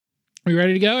We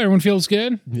ready to go? Everyone feels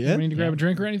good? Yeah. We need to grab a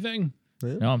drink or anything?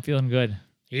 Yeah. No, I'm feeling good.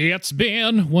 It's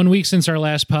been 1 week since our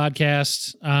last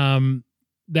podcast.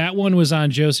 That one was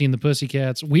on Josie and the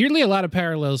Pussycats. Weirdly, a lot of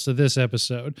parallels to this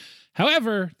episode.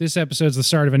 However, this episode's the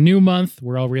start of a new month.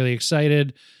 We're all really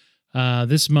excited.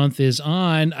 This month is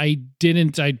on. I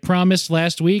promised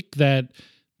last week that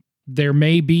there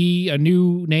may be a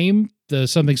new name,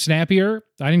 something snappier.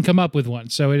 I didn't come up with one.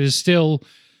 So it is still,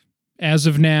 as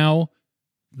of now,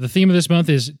 the theme of this month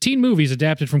is teen movies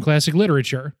adapted from classic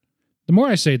literature. The more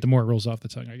I say it, the more it rolls off the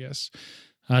tongue, I guess.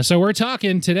 So we're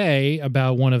talking today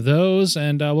about one of those,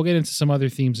 and we'll get into some other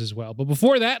themes as well. But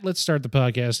before that, let's start the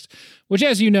podcast, which,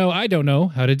 as you know, I don't know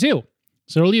how to do.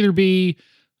 So it'll either be,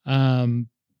 I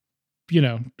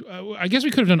guess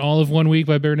we could have done all of 1 week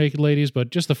by Bare Naked Ladies, but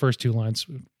just the first two lines,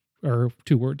 or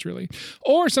 2 words, really.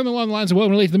 Or something along the lines of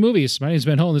Welcome to Late to the Movies. My name is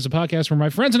Ben Hull, and this is a podcast where my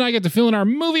friends and I get to fill in our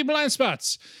movie blind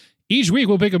spots. Each week,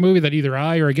 we'll pick a movie that either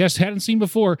I or a guest hadn't seen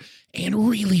before and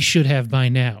really should have by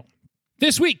now.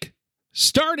 This week,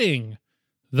 starting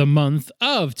the month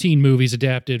of teen movies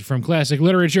adapted from classic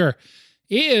literature,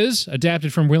 is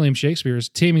adapted from William Shakespeare's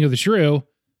Taming of the Shrew,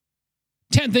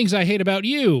 10 Things I Hate About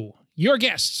You. Your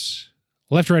guests.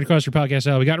 Left to right across your podcast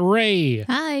aisle, we got Ray.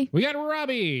 Hi. We got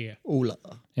Robbie. Hola.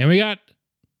 And we got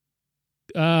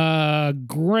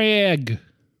Greg.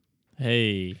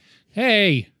 Hey.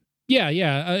 Hey. Yeah.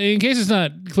 In case it's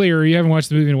not clear, you haven't watched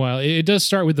the movie in a while, it does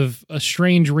start with a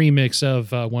strange remix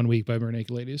of 1 Week by Bare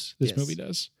Naked Ladies. This movie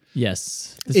does.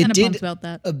 Yes. Kind It of did pumped about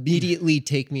that. immediately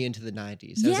take me into the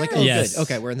 90s. I was like, oh, Yes. good.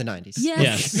 Okay, we're in the 90s.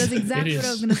 Yes, that's exactly It what I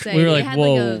is. was going to say. We were It like, had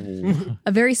whoa.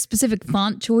 a very specific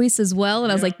font choice as well,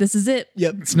 and I was like, this is it.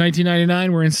 Yep. It's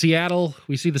 1999. We're in Seattle.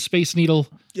 We see the Space Needle.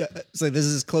 Yeah. It's like, this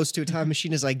is as close to a time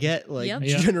machine as I get. Like, Yep.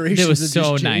 Yeah. generations It was have so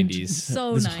just changed. 90s.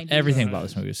 So This- 90s. Everything about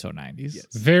this movie was so 90s. Yes.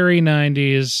 Very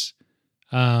 90s.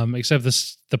 Except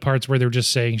the parts where they're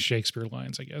just saying Shakespeare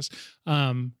lines, I guess.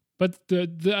 But We're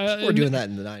doing that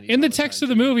in the 90s. in the all text time,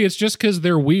 of the too. movie, it's just because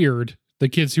they're weird. The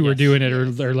kids who are Yes. doing it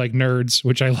are like nerds,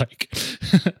 which I like.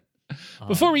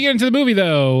 Before we get into the movie,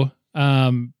 though,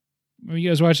 have you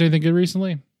guys watched anything good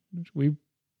recently? We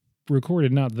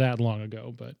recorded not that long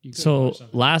ago, but you could So watch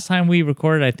something. last time we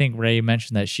recorded, I think Ray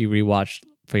mentioned that she rewatched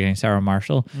Forgetting Sarah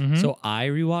Marshall. Mhm. So I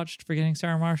rewatched Forgetting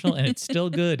Sarah Marshall, and it's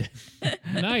still good.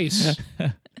 Nice.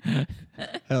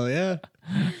 Hell yeah.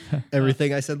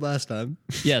 Everything I said last time.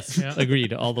 Yes, Yeah.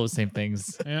 agreed. All those same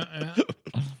things. Yeah.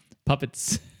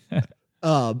 Puppets.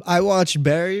 I watched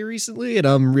Barry recently, and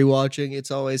I'm rewatching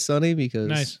It's Always Sunny because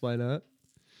Nice. why not?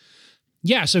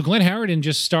 Yeah, so Glenn Howerton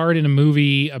just starred in a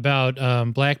movie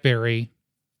about BlackBerry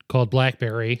called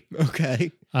Blackberry.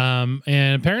 Okay.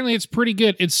 And apparently it's pretty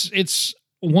good. It's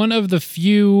one of the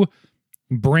few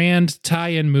brand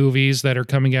tie-in movies that are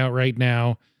coming out right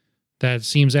now that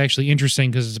seems actually interesting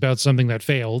because it's about something that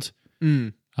failed.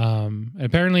 Mm. And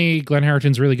apparently Glenn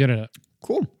Howerton's really good at it.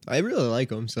 Cool. I really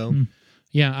like him, so.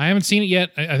 Yeah, I haven't seen it yet.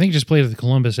 I think it just played at the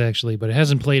Columbus, actually, but it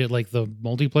hasn't played at like the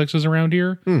multiplexes around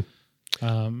here.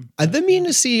 I've been meaning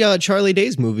to see Charlie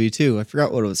Day's movie, too. I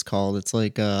forgot what it was called. It's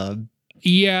like,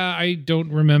 Yeah, I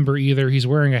don't remember either. He's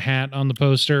wearing a hat on the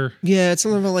poster. yeah, it's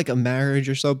something about like a marriage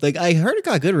or something. I heard it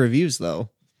got good reviews, though.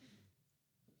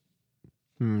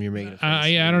 You're making a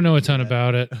face. Yeah, I don't know a ton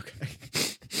about it.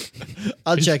 Okay.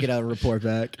 I'll check it out and report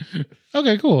back.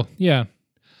 Okay, cool. Yeah.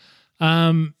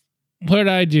 What did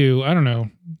I do? I don't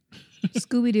know.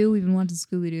 Scooby-Doo. We've been watching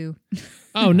Scooby-Doo.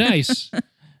 Oh, nice.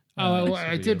 Oh,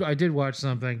 like I did watch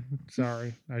something.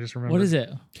 Sorry, I just remembered. What is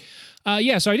it?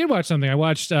 Yeah, so I did watch something. I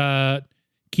watched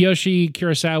Kiyoshi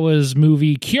Kurosawa's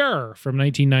movie Cure from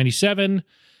 1997.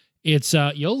 It's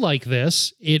you'll like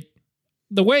this. You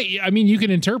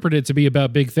can interpret it to be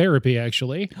about big therapy,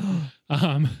 actually.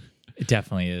 It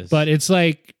definitely is. But it's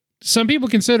like some people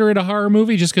consider it a horror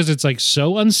movie just because it's like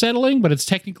so unsettling, but it's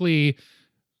technically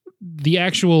the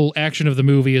actual action of the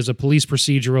movie is a police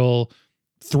procedural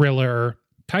thriller,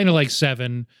 kind of like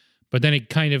Seven, but then it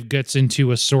kind of gets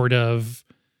into a sort of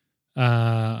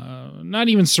not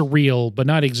even surreal, but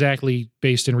not exactly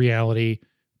based in reality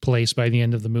place by the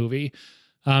end of the movie.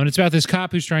 And it's about this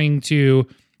cop who's trying to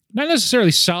not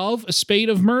necessarily solve a spate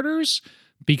of murders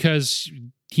because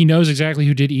he knows exactly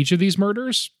who did each of these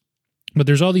murders, but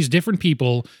there's all these different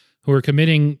people who are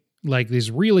committing like these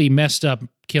really messed up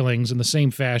killings in the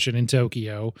same fashion in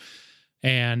Tokyo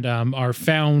and are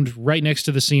found right next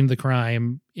to the scene of the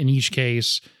crime in each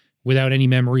case without any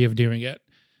memory of doing it.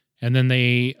 And then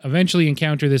they eventually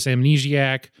encounter this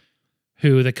amnesiac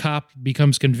who the cop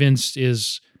becomes convinced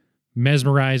is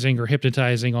mesmerizing or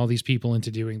hypnotizing all these people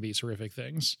into doing these horrific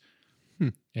things.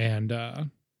 And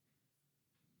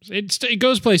it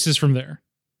goes places from there.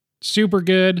 Super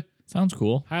good. Sounds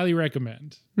cool. Highly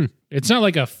recommend. It's not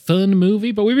like a fun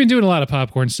movie, but we've been doing a lot of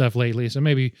popcorn stuff lately, so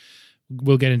maybe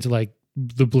we'll get into like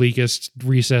the bleakest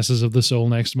recesses of the soul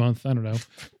next month. I don't know.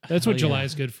 That's what July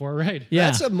is good for, right? Yeah.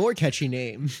 That's a more catchy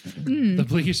name. The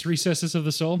bleakest recesses of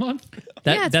the soul month.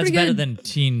 Yeah, it's That's pretty better good. than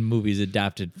teen movies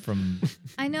adapted from.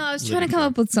 I know. I was trying to come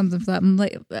up with something for that. I'm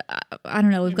like, I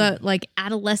don't know. We've got like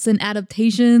adolescent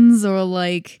adaptations or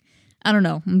like, I don't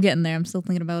know. I'm getting there. I'm still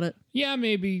thinking about it. Yeah,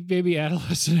 maybe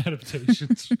adolescent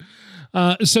adaptations.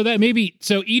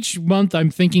 So each month I'm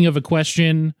thinking of a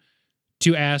question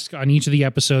to ask on each of the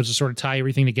episodes to sort of tie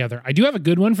everything together. I do have a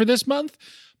good one for this month,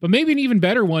 but maybe an even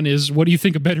better one is, what do you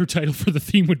think a better title for the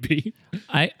theme would be?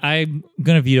 I'm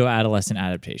gonna veto adolescent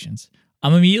adaptations.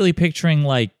 I'm immediately picturing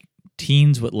like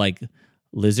teens with like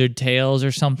lizard tails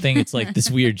or something. It's like this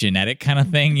weird genetic kind of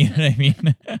thing. You know what I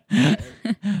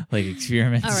mean? Like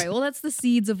experiments. All right. Well, that's the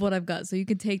seeds of what I've got. So you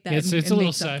can take that. It's and a little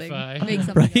make something. sci-fi. Make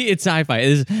something Right? of it. It's sci-fi.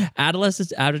 It's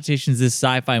adolescent adaptations. This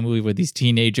sci-fi movie where these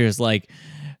teenagers like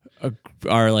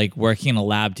are like working in a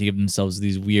lab to give themselves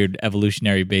these weird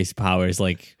evolutionary based powers,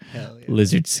 like Hell yeah.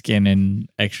 lizard skin and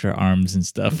extra arms and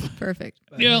stuff. Perfect.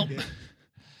 Yeah.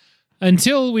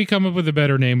 Until we come up with a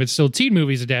better name, it's still teen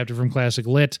movies adapted from classic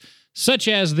lit, such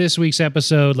as this week's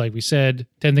episode, like we said,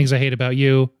 10 Things I Hate About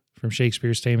You from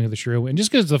Shakespeare's Taming of the Shrew. And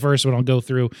just because it's the first one, I'll go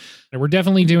through. And we're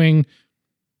definitely doing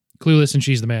Clueless and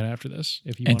She's the Man after this.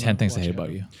 If you And wanna 10 Things I watch Hate it.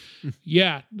 About You.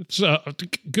 Yeah, it's a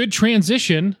good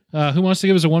transition. Who wants to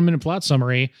give us a 1-minute plot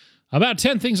summary about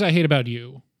 10 Things I Hate About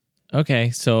You? Okay,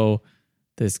 so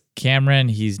this Cameron,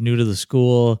 he's new to the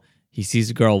school. He sees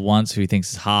a girl once who he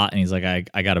thinks is hot, and he's like,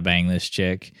 I gotta bang this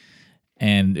chick.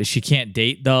 And she can't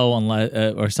date, though, unless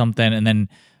or something. And then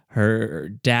her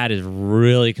dad is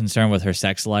really concerned with her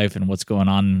sex life and what's going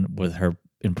on with her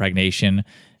impregnation.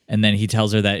 And then he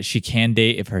tells her that she can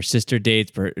date if her sister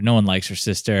dates, but no one likes her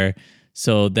sister.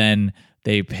 So then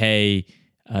they pay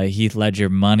Heath Ledger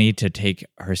money to take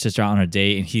her sister out on a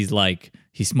date. And he's like,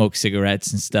 he smokes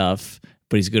cigarettes and stuff,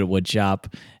 but he's good at wood shop.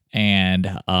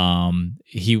 And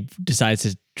he decides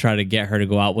to try to get her to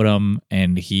go out with him.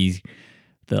 And the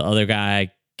other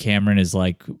guy, Cameron, is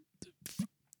like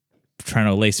trying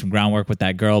to lay some groundwork with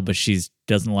that girl, but she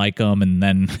doesn't like him. And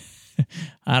then,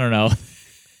 I don't know.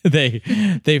 They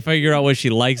figure out what she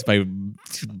likes by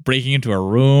breaking into her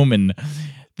room, and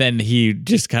then he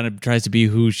just kind of tries to be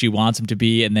who she wants him to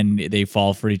be, and then they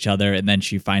fall for each other, and then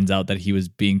she finds out that he was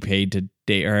being paid to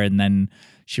date her, and then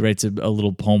she writes a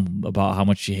little poem about how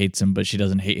much she hates him, but she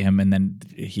doesn't hate him, and then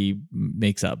he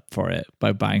makes up for it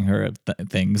by buying her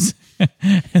things,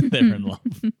 and they're in love.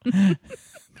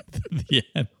 The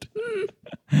end.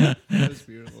 That was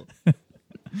beautiful.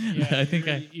 Yeah, I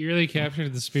think you really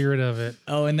captured the spirit of it.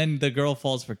 Oh, and then the girl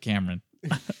falls for Cameron.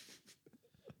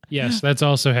 Yes, that's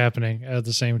also happening at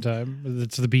the same time.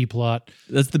 It's the B plot.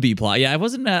 That's the B plot. Yeah, I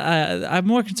wasn't. I'm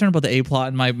more concerned about the A plot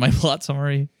in my plot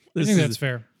summary. I think that's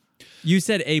fair. You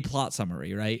said A plot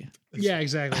summary, right? Yeah,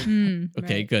 exactly.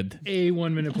 Okay, Right. good. A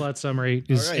 1-minute plot summary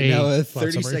All is right, now a plot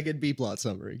 30-second B plot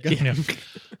summary. Go.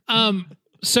 Yeah.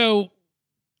 So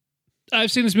I've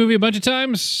seen this movie a bunch of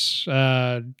times. Came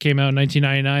out in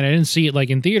 1999. I didn't see it like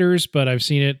in theaters, but I've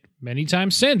seen it many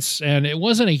times since. And it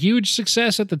wasn't a huge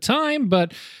success at the time,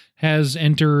 but has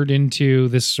entered into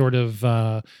this sort of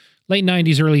late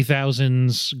 90s, early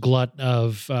thousands glut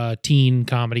of teen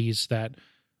comedies that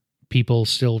people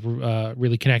still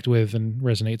really connect with and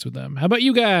resonates with them. How about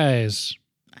you guys?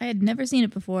 I had never seen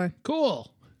it before. Cool.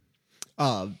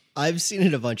 I've seen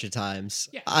it a bunch of times.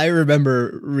 Yeah. I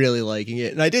remember really liking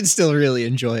it, and I did still really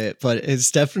enjoy it, but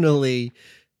it's definitely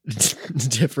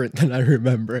different than I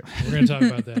remember it. We're going to talk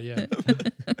about that, yeah.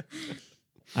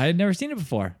 I had never seen it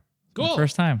before. Cool. My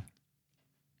first time.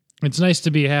 It's nice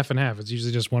to be half and half. It's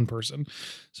usually just one person,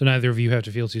 so neither of you have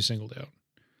to feel too singled out.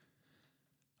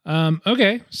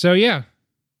 Okay, so yeah.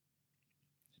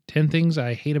 10 Things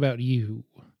I Hate About You.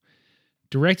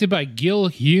 Directed by Gil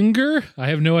Junger. I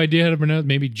have no idea how to pronounce.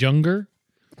 Maybe Junger.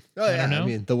 Oh yeah, don't know. I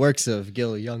mean the works of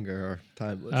Gil Junger are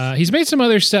timeless. He's made some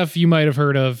other stuff you might have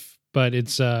heard of, but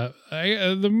it's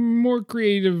the more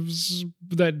creatives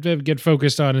that get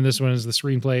focused on in this one is the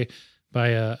screenplay by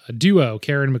a duo,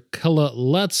 Karen McCullah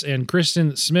Lutz and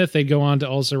Kristen Smith. They go on to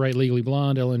also write Legally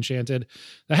Blonde, Ella Enchanted,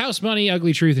 The House Bunny,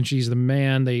 Ugly Truth, and She's the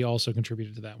Man. They also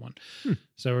contributed to that one.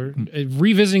 So we're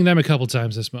revisiting them a couple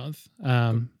times this month.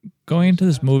 Going into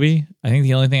this movie, I think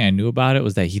the only thing I knew about it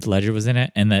was that Heath Ledger was in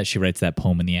it and that she writes that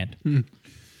poem in the end.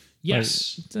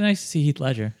 Yes. But it's nice to see Heath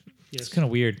Ledger. Yes. It's kind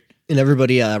of weird. And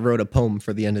everybody wrote a poem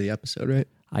for the end of the episode, right?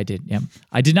 I did, yeah.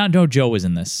 I did not know Joe was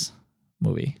in this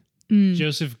movie.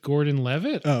 Joseph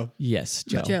Gordon-Levitt? Oh, Yes,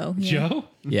 Joe. Joe. Yeah. Joe?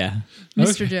 Yeah,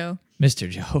 Mr. Okay. Joe. Mr.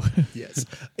 Joe. yes.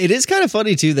 It is kind of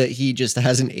funny, too, that he just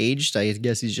hasn't aged. I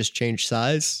guess he's just changed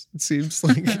size, it seems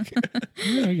like.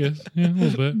 Yeah, I guess. Yeah, a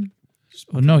little bit.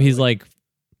 Oh no, he's like,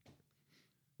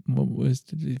 what was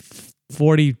it?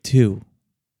 42,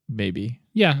 maybe.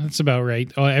 Yeah, that's about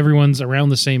right. Everyone's around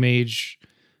the same age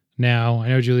now. I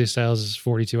know Julia Stiles is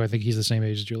 42. I think he's the same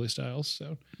age as Julia Stiles.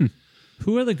 So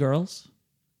Who are the girls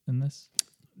in this?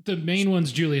 the main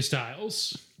one's Julia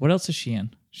Stiles. What else is she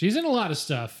in? She's in a lot of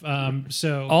stuff.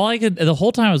 So All I could, the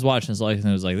whole time I was watching this, all I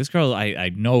was like, this girl,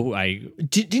 I know,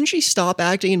 Didn't she stop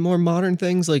acting in more modern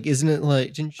things? Like, isn't it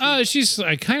like, didn't she? she's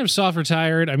kind of soft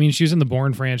retired. I mean, she was in the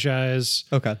Bourne franchise.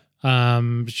 Okay.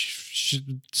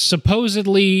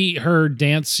 Supposedly her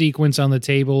dance sequence on the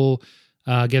table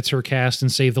gets her cast in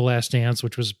Save the Last Dance,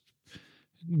 which was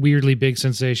weirdly big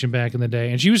sensation back in the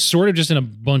day. And she was sort of just in a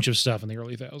bunch of stuff in the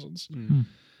early thousands.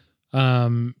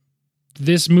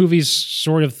 This movie's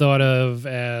sort of thought of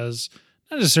as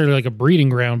not necessarily like a breeding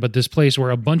ground, but this place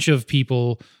where a bunch of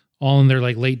people all in their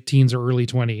like late teens or early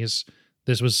 20s.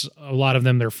 This was a lot of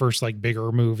them their first like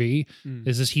bigger movie.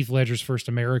 This is Heath Ledger's first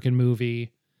American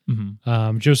movie.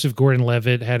 Joseph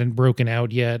Gordon-Levitt hadn't broken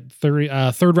out yet.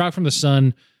 Third Rock from the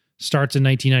Sun starts in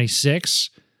 1996.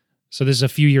 So this is a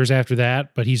few years after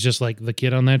that, but he's just like the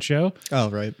kid on that show. Oh,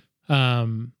 right.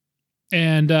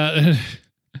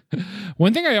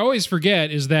 One thing I always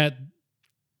forget is that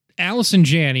Allison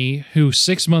Janney, who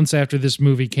 6 months after this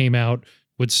movie came out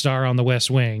would star on The West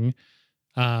Wing,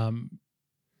 and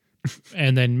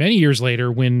then many years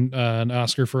later win an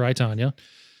Oscar for I, Tonya,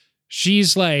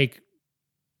 she's like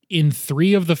in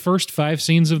 3 of the first 5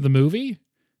 scenes of the movie.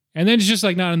 And then it's just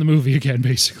like not in the movie again,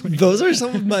 basically. Those are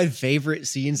some of my favorite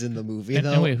scenes in the movie,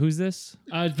 though. and wait, who's this?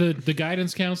 The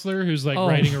guidance counselor who's like Oh.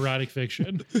 writing erotic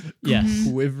fiction. Yes.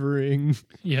 Quivering.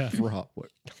 Yeah.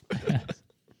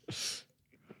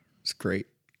 It's great.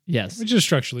 Yes. Which is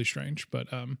structurally strange, but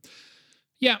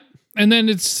yeah. And then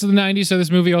it's the 90s, so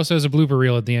this movie also has a blooper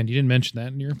reel at the end. You didn't mention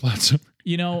that in your plot summary.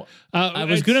 You know, I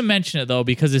was going to mention it, though,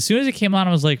 because as soon as it came on,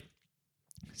 I was like,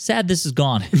 sad this is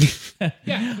gone.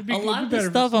 Yeah. A lot of this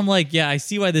stuff, I'm like, yeah, I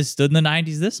see why this stood in the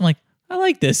 90s. This, I'm like, I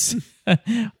like this.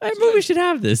 That movie should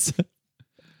have this.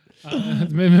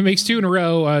 It makes 2 in a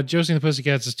row. Josie and the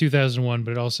Pussycats is 2001,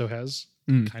 but it also has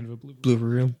kind of a blooper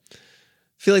reel. I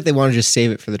feel like they want to just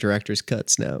save it for the director's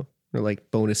cuts now, or like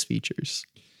bonus features.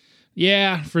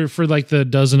 Yeah, for like the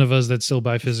dozen of us that still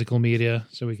buy physical media,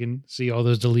 so we can see all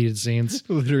those deleted scenes.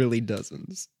 Literally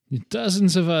dozens.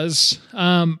 Dozens of us.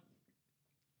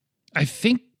 I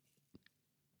think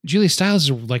Julia Stiles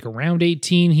is like around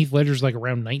 18. Heath Ledger's like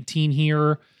around 19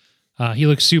 here. He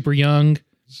looks super young.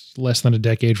 He's less than a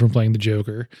decade from playing the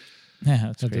Joker. Yeah,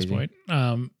 that's at crazy. this point.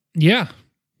 Yeah.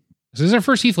 This is our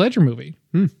first Heath Ledger movie.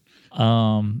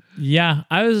 Yeah,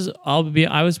 I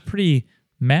was pretty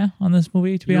meh on this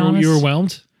movie, to be honest. You were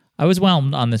whelmed? I was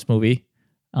whelmed on this movie.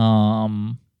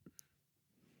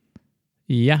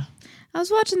 Yeah. I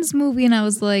was watching this movie and I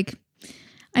was like,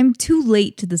 I'm too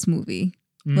late to this movie.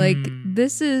 Like,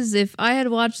 this is, if I had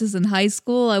watched this in high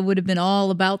school, I would have been all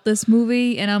about this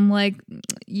movie. And I'm like,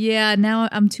 yeah, now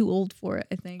I'm too old for it,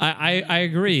 I think. I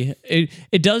agree.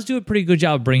 It does do a pretty good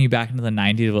job of bringing you back into the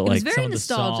 90s, but like very some of the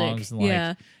nostalgic. songs and like,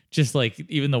 Yeah. just like,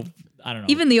 even though, I don't know.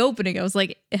 Even the opening, I was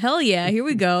like, hell yeah, here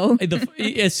we go.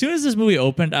 As soon as this movie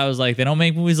opened, I was like, they don't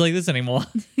make movies like this anymore.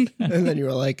 And then you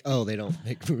were like, oh, they don't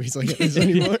make movies like this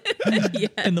anymore. Yeah.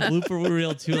 And the blooper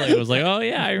reel too, like, it was like, oh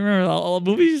yeah, I remember all the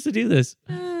movies used to do this.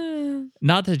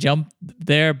 Not to jump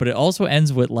there, but it also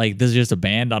ends with like, this is just a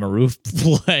band on a roof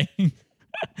playing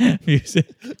music.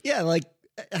 Yeah, like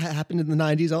it happened in the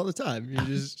 90s all the time. You're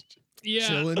just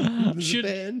chilling with a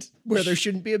band where there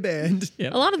shouldn't be a band.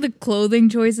 Yep. A lot of the clothing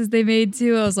choices they made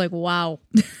too, I was like, wow.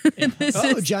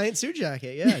 Giant suit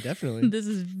jacket. Yeah, definitely. This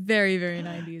is very, very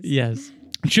 90s. Yes.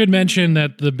 Should mention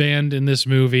that the band in this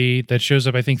movie that shows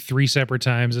up, I think, 3 separate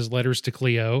times is Letters to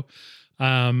Cleo,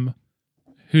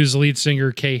 whose lead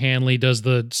singer, Kay Hanley, does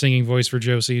the singing voice for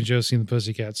Josie and Josie and the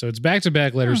Pussycats. So it's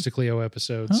back-to-back Letters to Cleo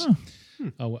episodes.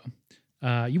 Oh,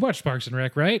 well. You watched Parks and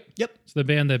Rec, right? Yep. It's the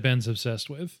band that Ben's obsessed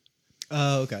with.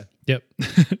 Oh, okay. Yep.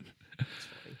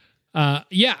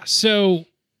 Yeah, so...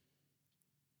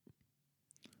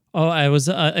 Oh, I was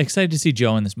excited to see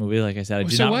Joe in this movie. Like I said, I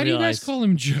did So not why do you realize. guys call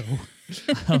him Joe?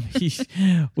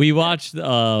 We watched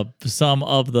some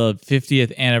of the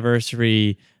 50th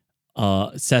anniversary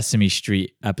Sesame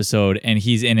Street episode, and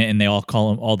he's in it, and they all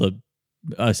call him, all the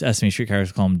Sesame Street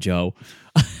characters call him Joe.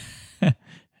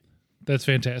 That's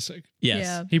fantastic. Yes.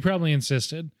 Yeah. He probably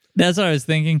insisted. That's what I was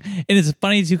thinking. And it's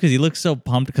funny too because he looks so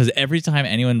pumped because every time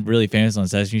anyone really famous on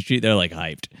Sesame Street, they're like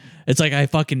hyped. It's like, I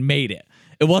fucking made it.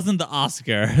 It wasn't the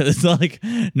Oscar. It's like,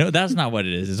 no, that's not what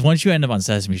it is. It's once you end up on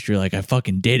Sesame Street, like, I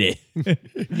fucking did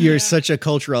it. You're such a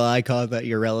cultural icon that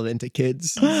you're relevant to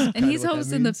kids. And he's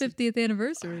hosting the 50th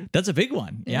anniversary. That's a big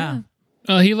one. Yeah.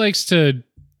 He likes to.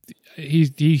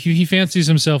 He fancies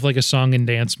himself like a song and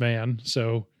dance man,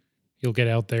 so he'll get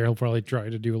out there. He'll probably try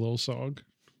to do a little song.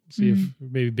 See if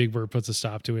maybe Big Bird puts a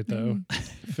stop to it, though.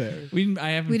 Fair. We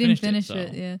didn't finish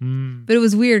it, yeah. Mm. But it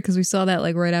was weird because we saw that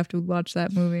like right after we watched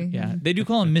that movie. Yeah. They do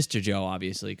call him Mr. Joe,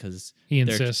 obviously, because He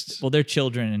insists. Well, they're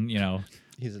children, and, you know,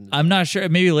 He's in I'm not sure.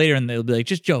 Maybe later, and they'll be like,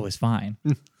 just Joe is fine.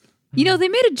 You know, they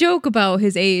made a joke about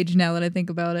his age now that I think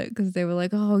about it because they were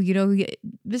like, oh, you know,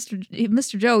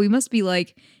 Mr. Joe, he must be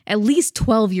like at least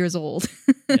 12 years old.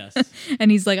 Yes. And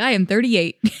he's like, I am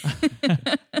 38.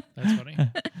 That's funny.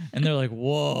 And they're like,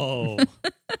 whoa.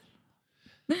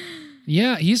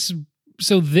 Yeah,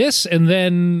 so this and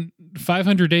then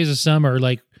 500 Days of Summer,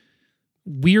 like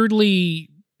weirdly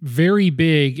very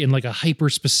big in like a hyper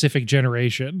specific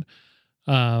generation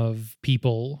of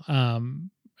people. And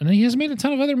then he has made a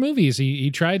ton of other movies. He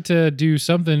tried to do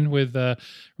something with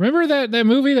remember that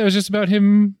movie that was just about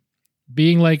him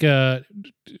being like a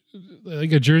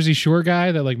Jersey Shore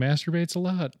guy that like masturbates a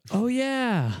lot. Oh,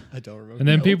 yeah. I don't remember. And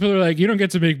then people are like, you don't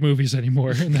get to make movies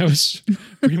anymore. And that was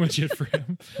pretty much it for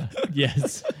him.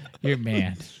 Yes. You're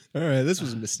man. All right, this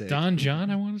was a mistake. Don John,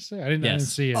 I want to say. I didn't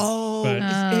see it. Oh,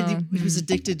 but- he was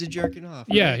addicted to jerking off.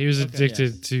 Yeah, he was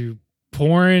addicted to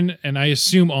porn, and I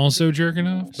assume also jerking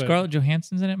off. But Scarlett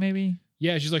Johansson's in it, maybe?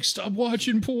 yeah, she's like, stop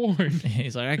watching porn.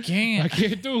 He's like, I I can't.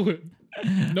 can't do it.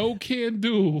 No can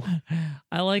do.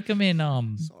 I like him in,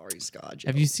 Sorry, Scott.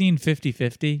 have you seen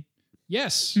 50-50?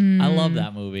 Yes. I love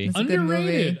that movie. That's a good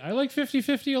Underrated. movie. I like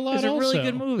 50-50 a lot It's a really also.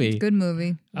 good movie. Good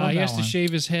movie. Love He that has to one.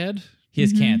 shave his head. He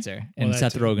has cancer, and Well, that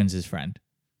Seth too. Rogen's his friend.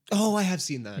 Oh, I have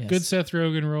seen that. Yes. Good Seth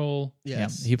Rogen role.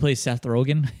 Yes. Yeah. He plays Seth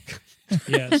Rogen.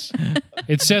 Yes.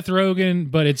 It's Seth Rogen,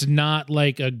 but it's not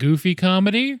like a goofy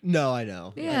comedy. No, I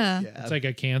know. Yeah. It's like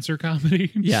a cancer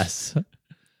comedy. Yes.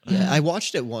 Yeah, I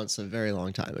watched it once a very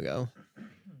long time ago.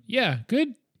 Yeah,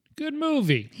 good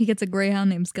movie. He gets a greyhound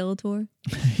named Skeletor.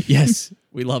 Yes.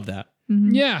 We love that.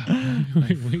 Yeah.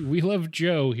 we love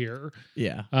Joe here.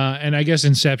 Yeah. And I guess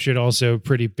Inception also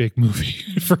pretty big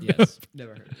movie for him. Yes.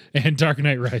 Never heard. And Dark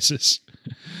Knight Rises.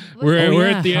 We're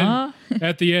at the end.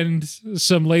 At the end,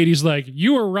 some lady's like,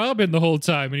 "You were Robin the whole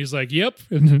time," and he's like, "Yep,"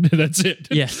 and that's it.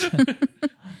 Yes.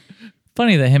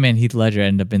 Funny that him and Heath Ledger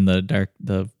end up in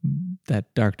that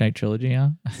Dark Knight trilogy, huh?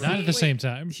 Not at the same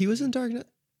time. He was in Dark Knight?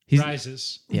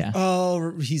 Rises. Yeah.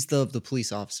 Oh, he's the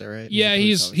police officer, right? Yeah,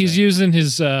 He's the he's police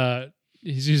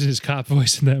using his cop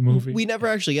voice in that movie. officer. We never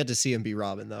actually get to see him be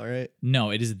Robin, though, right? No,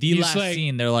 it is the He's last like-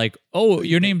 scene. They're like, "Oh,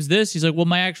 your name's this." He's like, "Well,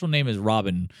 my actual name is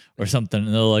Robin or something."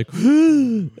 And they're like,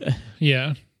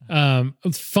 Yeah.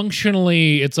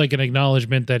 Functionally, it's like an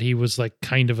acknowledgement that he was like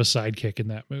kind of a sidekick in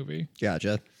that movie.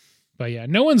 Gotcha. But yeah,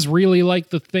 no one's really like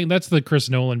the thing. That's the Chris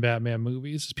Nolan Batman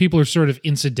movies. People are sort of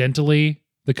incidentally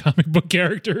the comic book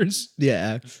characters.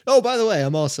 Yeah. Oh, by the way,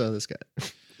 I'm also this guy.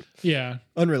 Yeah.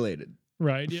 Unrelated.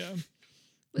 Right. Yeah.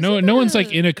 No one's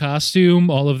like in a costume.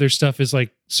 All of their stuff is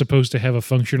like supposed to have a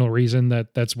functional reason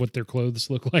that's what their clothes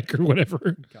look like or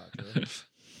whatever. Gotcha.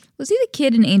 Was he the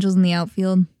kid in Angels in the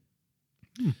Outfield?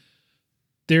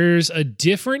 There's a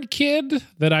different kid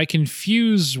that I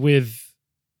confuse with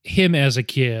him as a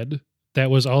kid that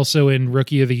was also in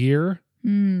Rookie of the Year.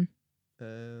 Hmm.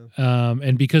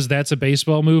 And because that's a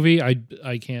baseball movie, I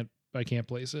can't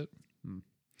place it.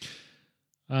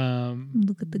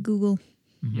 Look at the Google.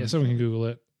 Yeah, someone can Google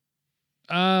it.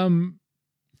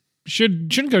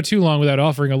 Shouldn't go too long without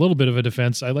offering a little bit of a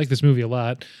defense. I like this movie a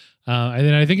lot, and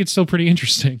then I think it's still pretty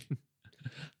interesting.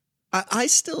 I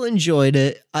still enjoyed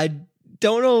it. I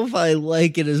don't know if I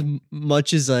like it as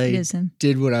much as I It is him.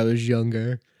 did when I was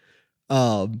younger.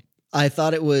 I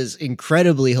thought it was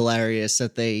incredibly hilarious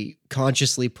that they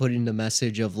consciously put in the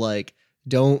message of like,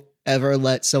 don't ever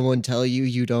let someone tell you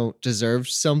you don't deserve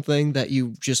something that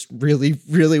you just really,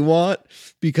 really want,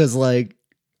 because like,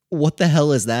 what the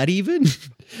hell is that even?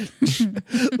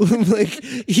 Like,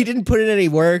 he didn't put in any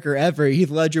work or effort. Heath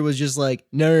Ledger was just like,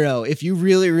 no. If you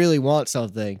really, really want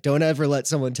something, don't ever let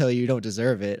someone tell you you don't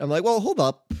deserve it. I'm like, well, hold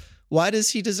up. Why does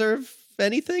he deserve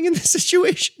anything in this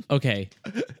situation? "Okay,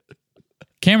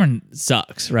 Cameron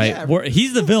sucks, right? Yeah.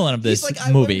 He's the villain of this He's like,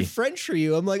 I movie. learned French for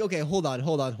you. I'm like, okay, hold on.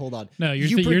 No, you're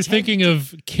pretended thinking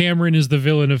of Cameron as the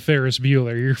villain of Ferris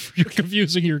Bueller. You're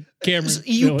confusing your Cameron.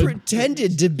 You villain.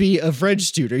 pretended to be a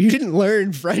French tutor. You didn't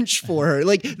learn French for her.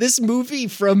 Like, this movie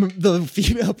from the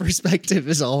female perspective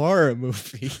is a horror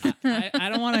movie. I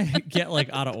don't want to get like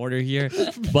out of order here,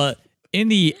 but in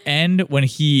the end, when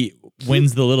he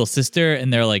wins the little sister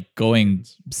and they're like going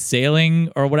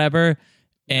sailing or whatever,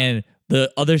 and the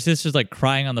other sister's like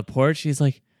crying on the porch, she's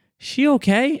like, "She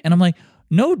okay?" And I'm like,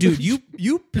 "No, dude,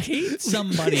 you paid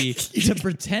somebody to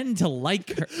pretend to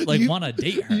like her, like want to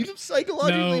date her." You've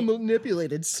psychologically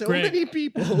manipulated so many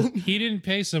people. He didn't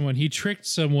pay someone. He tricked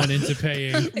someone into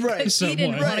paying Right. someone. He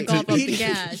didn't want to cough up the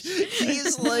cash.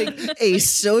 He's like a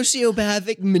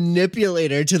sociopathic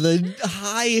manipulator to the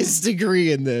highest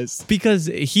degree in this. Because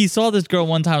he saw this girl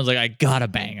one time, was like, "I gotta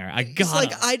bang her. I It's gotta."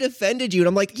 like, I defended you. And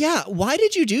I'm like, yeah, why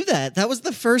did you do that? That was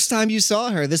the first time you saw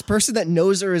her. This person that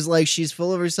knows her is like, she's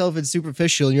full of herself and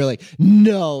superficial. And you're like,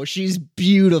 no, she's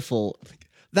beautiful.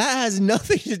 That has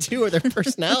nothing to do with her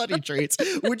personality traits,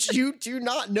 which you do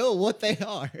not know what they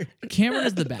are. Cameron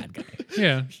is the bad guy.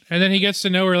 Yeah, and then he gets to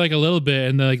know her like a little bit,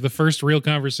 and the first real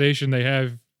conversation they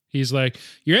have, he's like,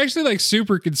 "You're actually like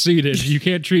super conceited. You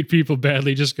can't treat people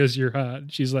badly just because you're hot."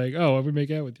 She's like, "Oh, I would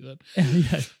make out with you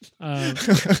then."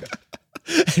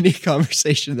 Any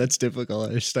conversation that's difficult,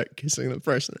 I just start kissing the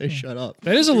person. They shut up.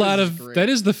 That is a lot of. great. That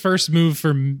is the first move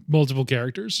for multiple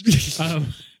characters.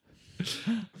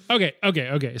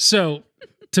 Okay. So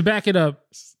to back it up,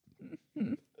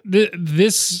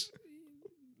 the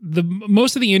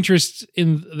most of the interest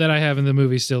that I have in the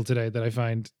movie still today, that I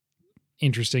find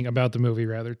interesting about the movie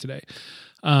rather today,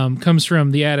 comes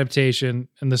from the adaptation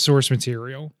and the source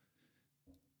material.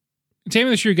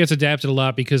 Taming the Shrew gets adapted a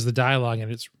lot because the dialogue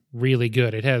in it's really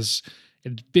good.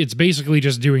 It's basically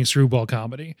just doing screwball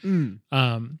comedy.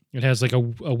 It has like a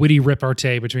witty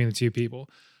repartee between the two people,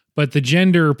 but the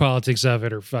gender politics of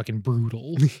it are fucking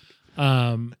brutal.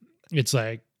 It's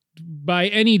like, by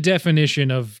any definition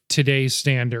of today's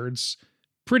standards,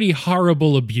 pretty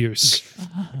horrible abuse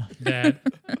that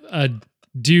a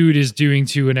dude is doing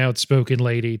to an outspoken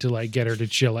lady to like get her to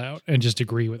chill out and just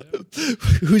agree with it.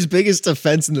 Whose biggest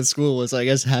offense in the school was, I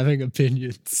guess, having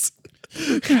opinions.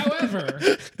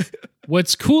 However,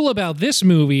 what's cool about this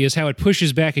movie is how it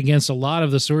pushes back against a lot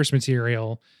of the source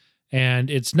material. And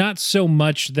it's not so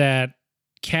much that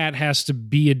Kat has to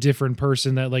be a different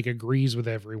person that like agrees with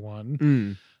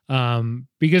everyone.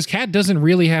 Because Kat doesn't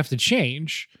really have to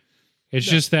change. It's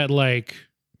just that like,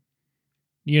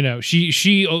 you know,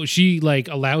 she like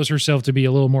allows herself to be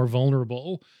a little more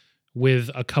vulnerable with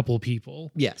a couple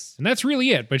people. Yes. And that's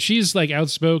really it. But she's like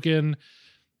outspoken.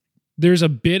 There's a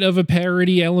bit of a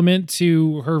parody element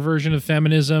to her version of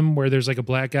feminism where there's like a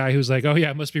black guy who's like, "Oh yeah,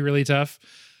 it must be really tough."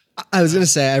 I was going to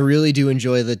say, I really do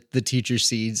enjoy the teacher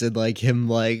seeds and like him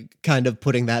like kind of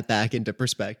putting that back into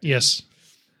perspective. Yes.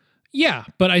 Yeah,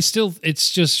 but it's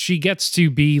just, she gets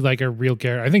to be like a real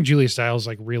character. I think Julia Stiles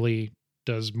like really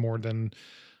does more than,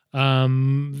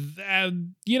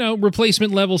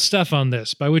 replacement level stuff on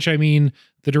this, by which I mean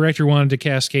the director wanted to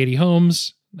cast Katie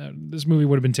Holmes. This movie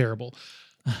would have been terrible.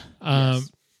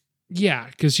 Yes. Yeah,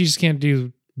 because she just can't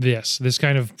do this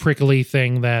kind of prickly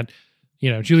thing that, you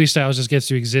know, Julia Stiles just gets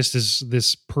to exist as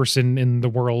this person in the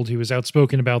world who is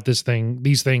outspoken about these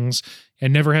things,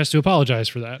 and never has to apologize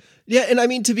for that. Yeah, and I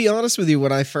mean, to be honest with you,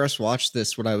 when I first watched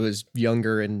this when I was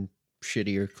younger and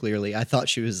shittier, clearly, I thought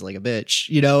she was like a bitch,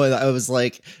 you know, and I was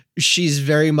like, she's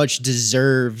very much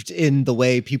deserved in the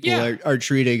way people are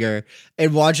treating her.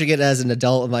 And watching it as an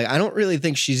adult, I'm like, I don't really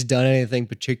think she's done anything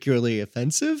particularly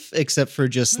offensive, except for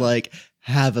just like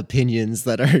have opinions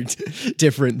that are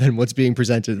different than what's being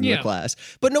presented in the class.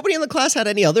 But nobody in the class had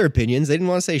any other opinions. They didn't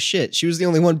want to say shit. She was the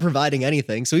only one providing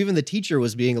anything. So even the teacher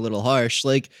was being a little harsh.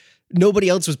 Like, nobody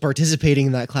else was participating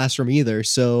in that classroom either.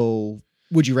 So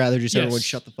would you rather just everyone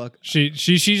shut the fuck up? She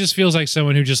just feels like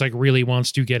someone who just like really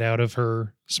wants to get out of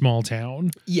her small town.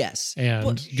 Yes.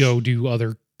 And go do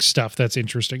other stuff that's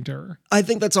interesting to her. I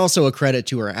think that's also a credit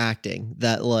to her acting,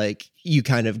 that like you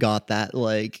kind of got that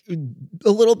like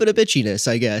a little bit of bitchiness,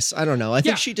 I guess. I don't know. I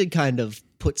think she did kind of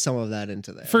put some of that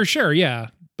into there. For sure, yeah.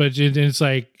 But it's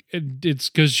like it's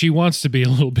because she wants to be a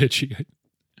little bitchy.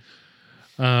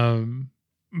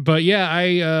 But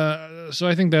yeah, so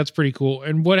I think that's pretty cool.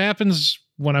 And what happens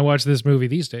when I watch this movie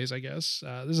these days, I guess,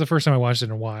 this is the first time I watched it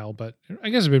in a while, but I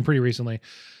guess it's been pretty recently,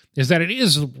 is that it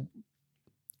is, and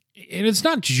it's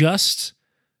not just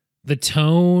the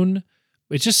tone,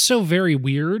 it's just so very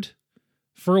weird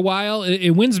for a while.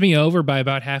 It wins me over by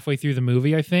about halfway through the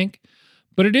movie, I think.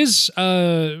 But it is,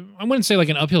 I wouldn't say like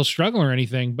an uphill struggle or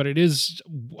anything, but it is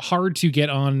hard to get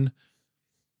on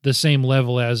the same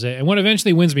level as it. And what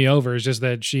eventually wins me over is just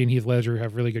that she and Heath Ledger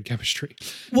have really good chemistry.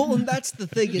 Well, and that's the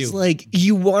thing. It's like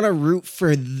you want to root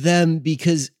for them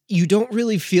because you don't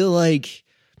really feel like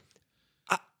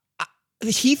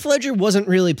Heath Ledger wasn't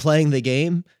really playing the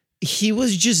game. He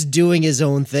was just doing his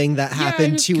own thing that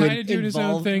happened to kind of doing his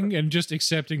own thing and just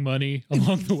accepting money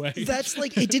along the way. That's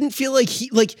like, it didn't feel like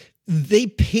they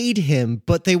paid him,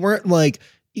 but they weren't like,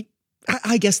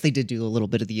 I guess they did do a little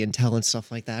bit of the intel and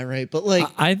stuff like that, right? But like,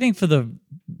 I think for the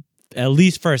at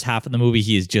least first half of the movie,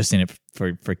 he is just in it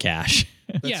for cash.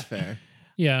 That's fair.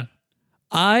 Yeah.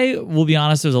 I will be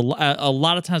honest. There's a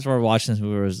lot of times where we're watching this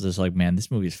movie where it's just like, man,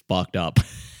 this movie's fucked up.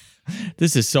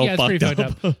 This is so fucked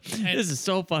up. This is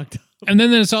so fucked up. And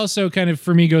then it's also kind of,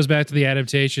 for me, goes back to the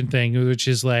adaptation thing, which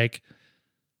is like,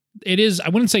 it is, I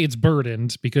wouldn't say it's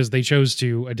burdened because they chose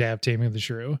to adapt Taming of the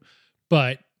Shrew,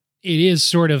 but it is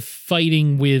sort of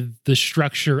fighting with the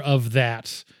structure of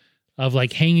that, of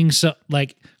like hanging,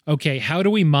 like, okay, how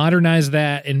do we modernize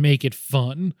that and make it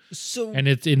fun? So, and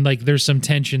it's in like, there's some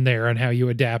tension there on how you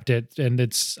adapt it. And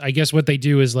it's, I guess what they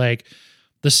do is like,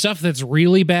 the stuff that's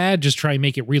really bad, just try and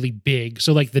make it really big.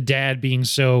 So like the dad being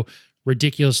so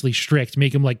ridiculously strict,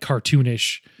 make him like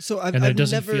cartoonish. So and then it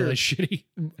doesn't feel as shitty.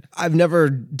 I've never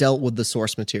dealt with the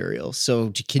source material.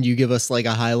 So can you give us like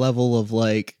a high level of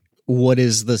like, what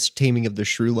is this Taming of the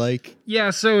Shrew like? Yeah,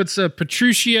 so it's a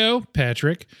Petruchio,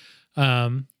 Patrick.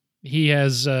 He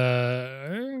has,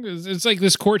 it's like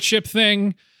this courtship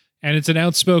thing, and it's an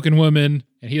outspoken woman,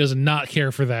 and he does not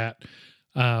care for that.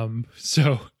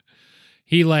 So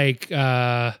he like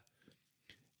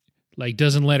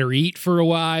doesn't let her eat for a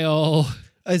while.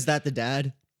 Is that the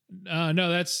dad?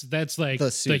 No, that's like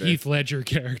the Heath Ledger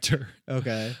character.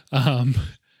 Okay.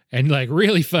 And like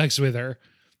really fucks with her.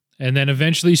 And then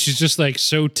eventually she's just like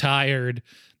so tired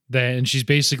and she's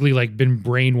basically like been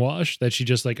brainwashed that she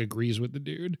just like agrees with the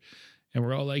dude. And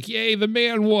we're all like, yay, the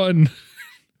man won.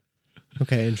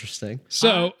 Okay, interesting.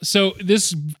 So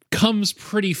this comes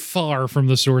pretty far from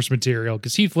the source material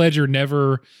because Heath Ledger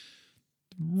never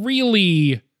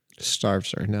really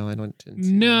starves her. No, I don't.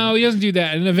 No, he doesn't do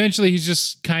that. And eventually he's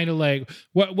just kind of like,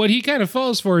 what he kind of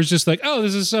falls for is just like, oh,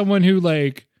 this is someone who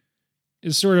like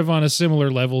is sort of on a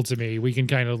similar level to me. We can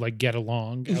kind of like get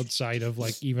along outside of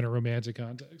like even a romantic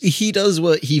context. He does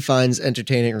what he finds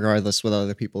entertaining regardless what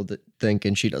other people think,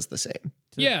 and she does the same.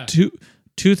 Yeah.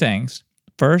 Two things.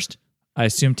 First, I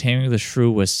assume Taming of the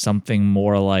Shrew was something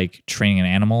more like training an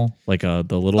animal, like the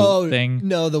little thing.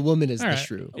 No, the woman is the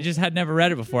shrew. I just had never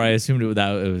read it before. I assumed it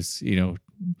was,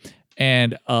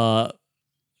 and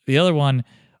the other one,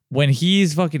 when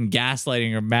he's fucking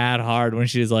gaslighting her mad hard when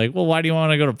she's like, well, why do you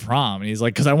want to go to prom? And he's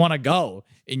like, because I want to go.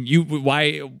 And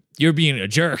you're being a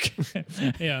jerk.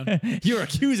 Yeah. You're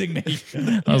accusing me.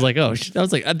 I was like, oh,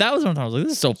 that was one time I was like,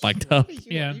 this is so fucked up.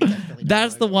 Yeah.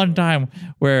 That's the one time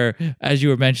where, as you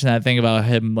were mentioning that thing about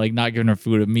him like not giving her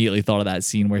food, immediately thought of that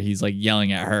scene where he's like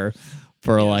yelling at her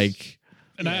for like.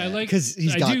 And I like, because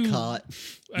he's got caught.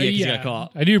 He got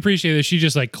caught. I do appreciate that she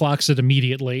just like clocks it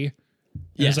immediately.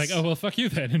 Yes. It's like, oh, well, fuck you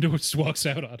then. And just walks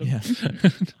out on him.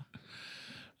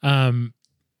 Yeah.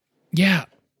 Yeah.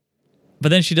 But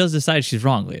then she does decide she's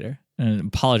wrong later and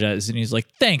apologizes. And he's like,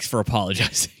 thanks for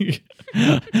apologizing.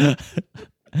 I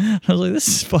was like, this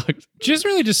is fucked. She doesn't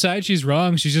really decide she's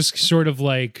wrong. She's just sort of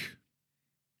like,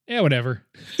 yeah, whatever.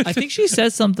 I think she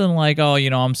says something like, oh,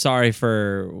 I'm sorry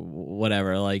for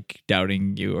whatever, like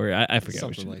doubting you. Or I forget.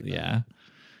 Something like that. Yeah.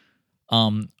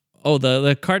 Oh,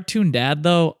 the cartoon dad,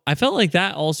 though, I felt like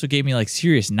that also gave me like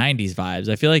serious 90s vibes.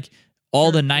 I feel like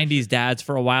all the 90s dads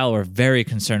for a while were very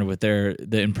concerned with the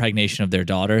impregnation of their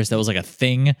daughters. That was like a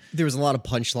thing. There was a lot of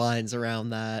punchlines around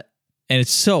that. And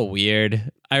it's so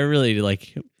weird. I really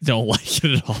don't like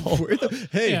it at all.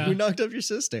 Who knocked up your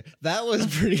sister? That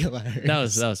was pretty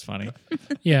hilarious. That was funny.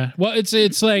 Yeah. Well,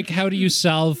 it's like, how do you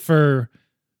solve for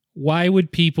why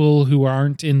would people who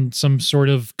aren't in some sort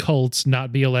of cults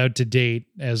not be allowed to date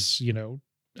as,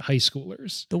 high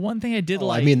schoolers? The one thing I did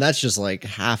like... I mean, that's just like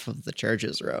half of the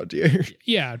churches around here.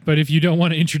 Yeah, but if you don't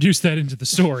want to introduce that into the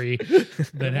story,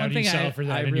 then how do you solve for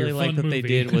that I in really your like fun that movie? they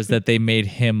did was that they made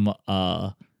him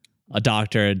a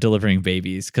doctor delivering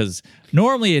babies, because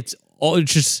normally it's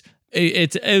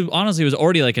honestly, it was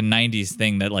already like a 90s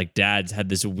thing that like dads had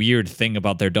this weird thing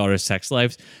about their daughter's sex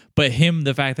lives. But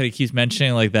the fact that he keeps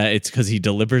mentioning like that, it's because he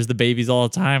delivers the babies all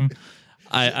the time.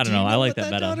 I don't know. I like that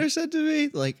better. Daughter said to me,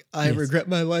 like, I regret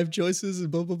my life choices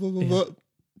and blah, blah, blah, blah, blah.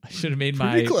 I should have made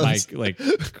my like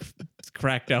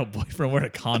cracked out boyfriend wear a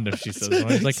condom, she says. I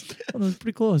was like, oh, that was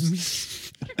pretty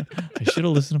close. I should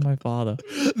have listened to my father.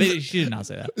 Maybe she did not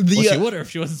say that. The, Well, she would have if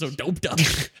she wasn't so doped up.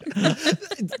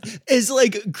 As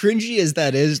like cringy as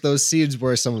that is, those scenes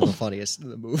were some of the funniest in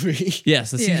the movie.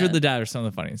 Yes, the scenes Yeah. with the dad are some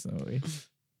of the funniest in the movie.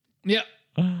 Yeah.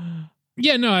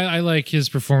 Yeah, no, I like his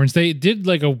performance. They did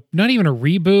like not even a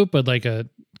reboot, but like a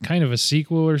kind of a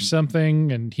sequel or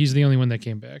something, and he's the only one that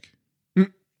came back.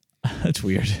 That's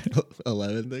weird.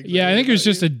 11 things. Yeah, I think it was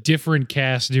just a different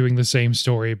cast doing the same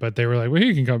story, but they were like, well,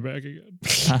 he can come back again.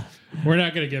 We're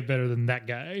not going to get better than that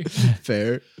guy.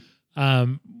 Fair.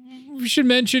 We should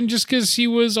mention, just because he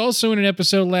was also in an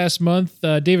episode last month,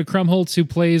 David Krumholtz, who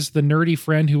plays the nerdy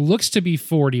friend who looks to be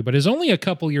 40, but is only a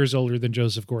couple years older than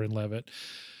Joseph Gordon-Levitt.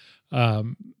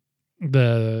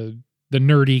 The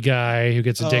nerdy guy who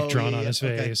gets a dick drawn on his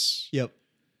face. Yep.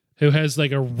 Who has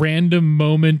like a random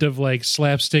moment of like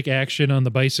slapstick action on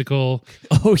the bicycle.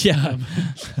 Oh, yeah.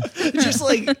 Just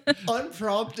like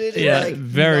unprompted. And, Yeah, like,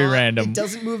 very random. It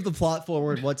doesn't move the plot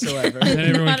forward whatsoever. And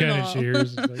everyone Not at kind of all.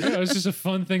 cheers. It's like, yeah, it was just a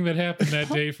fun thing that happened that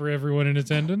day for everyone in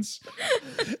attendance.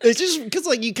 It's just because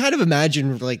like you kind of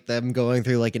imagine like them going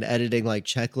through like an editing like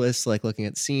checklist, like looking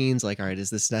at scenes, like, all right, is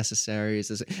this necessary? Is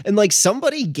this, and like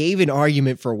somebody gave an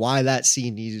argument for why that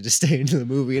scene needed to stay into the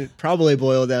movie, and it probably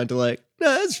boiled down to like, no,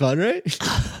 that's fun, right?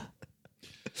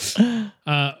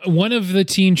 One of the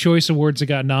Teen Choice Awards it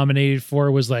got nominated for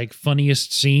was like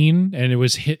funniest scene, and it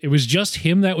was just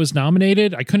him that was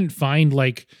nominated. I couldn't find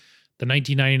like the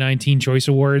 1999 Teen Choice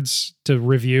Awards to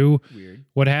review Weird.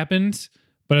 what happened,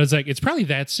 but I was like, it's probably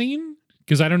that scene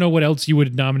because I don't know what else you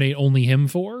would nominate only him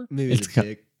for. Maybe It's it's a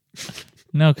dick.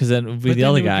 No, because then it would be But the then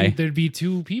other there would guy. there'd be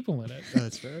two people in it.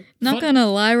 That's fair. Not Fun-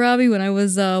 gonna lie, Robbie, when I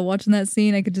was watching that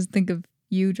scene, I could just think of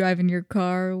you driving your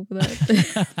car.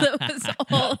 That was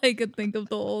all I could think of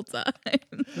the whole time.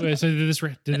 Wait, so did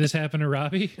this happen to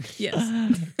Robbie?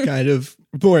 Yes. Kind of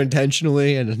more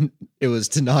intentionally, and it was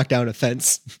to knock down a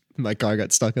fence. My car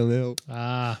got stuck on the hill.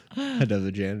 Ah, Had to have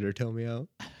the janitor tell me out.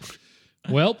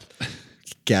 well,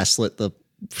 Gaslit the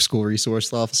school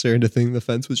resource officer into thinking the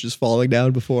fence was just falling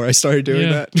down before I started doing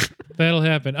Yeah. that. that'll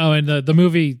happen. Oh, and the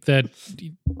movie that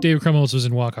David Krumholtz was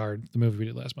in, Walk Hard, the movie we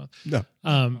did last month. No.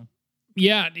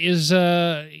 Yeah,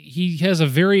 he has a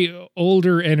very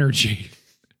older energy.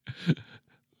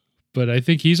 But I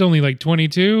think he's only like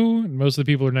 22, and most of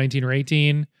the people are 19 or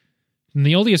 18. And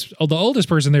the oldest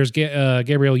person there is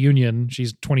Gabrielle Union.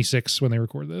 She's 26 when they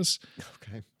record this.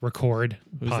 Okay. Record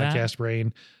Who's podcast that?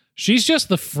 brain. She's just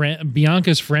the friend,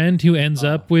 Bianca's friend, who ends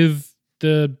up with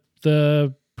the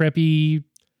preppy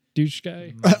douche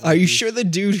guy. Are you sure the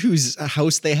dude whose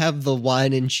house they have the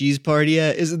wine and cheese party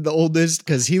at isn't the oldest?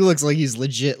 Because he looks like he's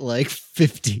legit like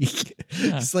 50.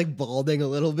 He's like balding a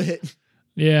little bit.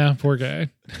 Yeah, poor guy.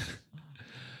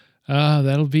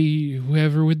 That'll be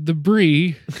whoever with the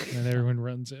brie, and everyone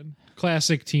runs in.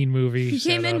 Classic teen movie. He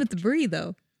came in setup. with the brie,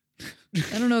 though.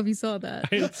 I don't know if you saw that.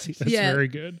 I didn't see- That's Yeah. very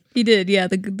good. He did, yeah.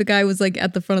 The guy was like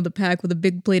at the front of the pack with a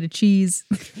big plate of cheese.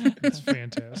 That's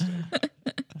fantastic.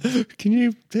 Can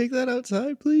you take that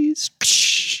outside, please?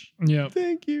 Yeah.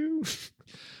 Thank you.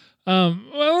 Well,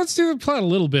 let's do the plot a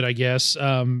little bit, I guess.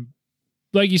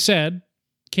 Like you said,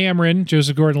 Cameron,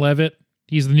 Joseph Gordon-Levitt,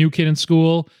 he's the new kid in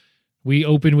school. We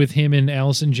open with him in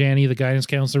Allison Janney, the guidance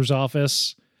counselor's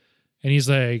office, and he's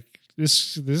like,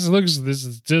 This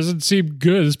doesn't seem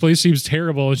good. This place seems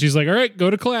terrible. And she's like, all right, go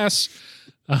to class.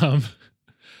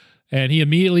 And he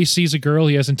immediately sees a girl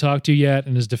he hasn't talked to yet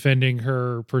and is defending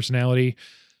her personality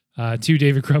to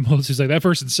David Krumholtz, who's like, that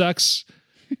person sucks.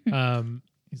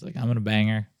 He's like, I'm going to bang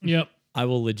her. Yep. I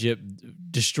will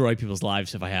legit destroy people's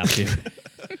lives if I have to.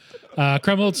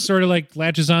 Krumholtz sort of like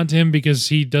latches onto him because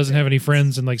he doesn't have any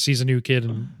friends and like sees a new kid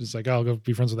and is like, oh, I'll go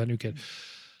be friends with that new kid.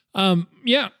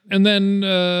 Yeah. And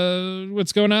then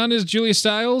what's going on is Julia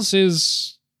Stiles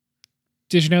is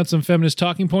dishing out some feminist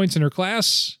talking points in her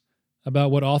class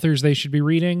about what authors they should be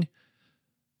reading.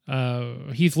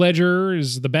 Heath Ledger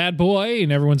is the bad boy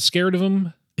and everyone's scared of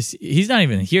him. He's not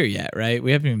even here yet, right?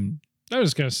 We haven't even. I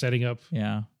was kind of setting up,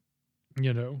 Yeah.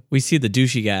 you know. We see the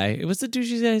douchey guy. What's the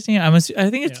douchey guy's name? I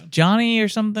think it's Yeah. Johnny or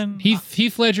something.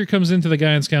 Heath Ledger comes into the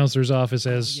guidance counselor's office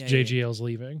as yeah, JGL's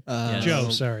leaving. Yeah. Joe,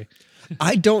 sorry.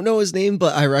 I don't know his name,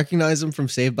 but I recognize him from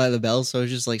Saved by the Bell. So I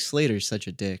was just like, Slater's such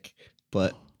a dick.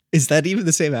 But is that even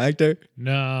the same actor?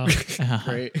 No.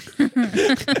 Right.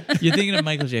 You're thinking of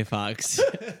Michael J. Fox.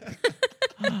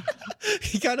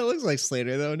 He kind of looks like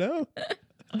Slater, though. No.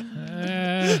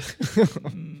 Fuck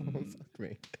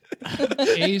me.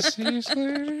 AC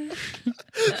Slater?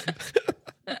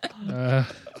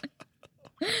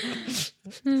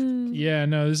 Yeah,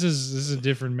 no, this is a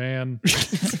different man.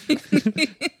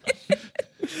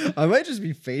 I might just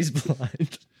be phase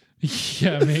blind.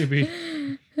 Yeah, maybe.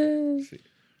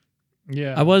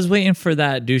 Yeah. I was waiting for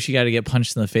that douchey guy to get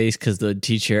punched in the face because the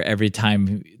teacher, every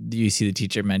time you see the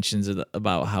teacher mentions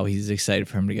about how he's excited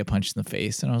for him to get punched in the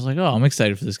face. And I was like, oh, I'm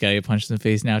excited for this guy to get punched in the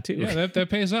face now, too. Yeah, that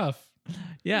pays off.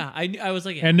 Yeah, I was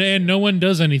like... And no one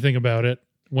does anything about it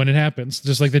when it happens,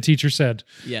 just like the teacher said.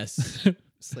 Yes.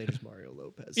 Slater's Mario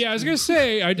Lopez. Yeah, I was going to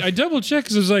say, I double-checked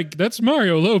because I was like, that's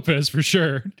Mario Lopez for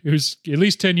sure. Who's at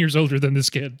least 10 years older than this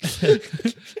kid.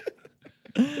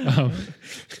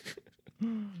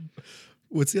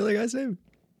 What's the other guy's name?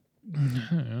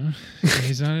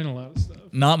 He's not in a lot of stuff.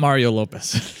 Not Mario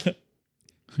Lopez.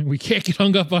 We can't get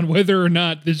hung up on whether or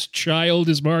not this child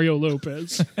is Mario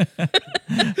Lopez.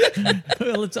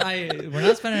 We're not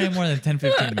spending any more than 10,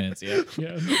 15 minutes yet.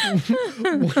 Yeah.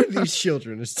 One of these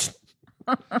children is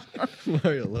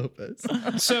Mario Lopez.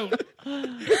 So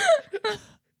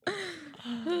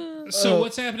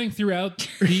what's happening throughout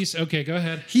these? Okay, go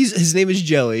ahead. His name is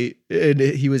Joey, and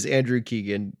he was Andrew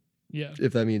Keegan. Yeah.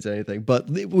 If that means anything, but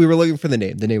we were looking for the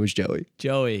name. The name was Joey.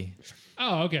 Joey.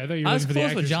 Oh, okay. I thought you were I was looking for the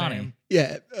close with actor's Johnny. name.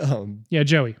 Yeah. Yeah,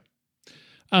 Joey.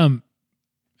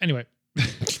 Anyway,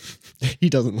 He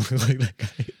doesn't look like that guy.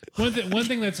 one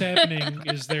thing that's happening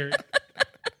is they're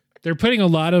putting a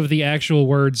lot of the actual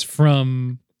words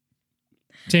from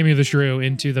Tammy of the Shrew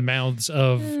into the mouths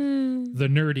of the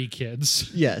nerdy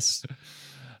kids. Yes.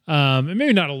 And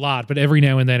maybe not a lot, but every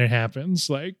now and then it happens.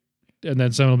 Like, and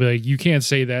then someone will be like, "You can't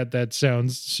say that. That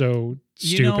sounds so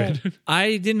stupid."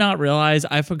 I did not realize.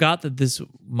 I forgot that this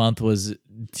month was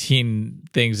teen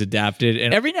things adapted,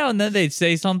 and every now and then they'd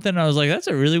say something. And I was like, "That's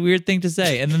a really weird thing to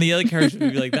say," and then the other characters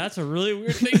would be like, "That's a really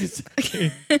weird thing to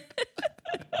say."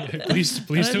 Yeah, please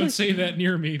don't say that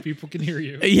near me. People can hear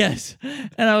you. Yes,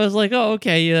 and I was like, "Oh,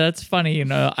 okay, yeah, that's funny." You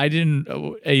know, I didn't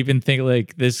even think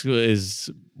like this is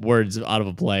words out of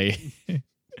a play.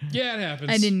 Yeah, it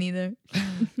happens. I didn't either.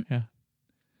 Yeah.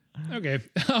 Okay.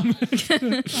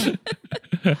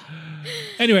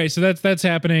 Anyway, so that's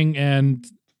happening, and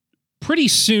pretty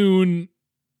soon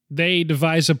they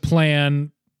devise a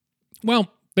plan.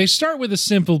 Well, they start with a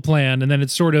simple plan, and then it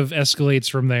sort of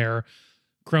escalates from there.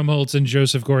 Krumholtz and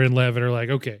Joseph Gordon-Levitt are like,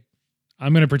 okay,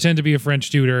 I'm going to pretend to be a French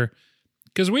tutor,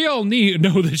 because we all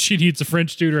know that she needs a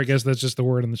French tutor. I guess that's just the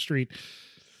word on the street.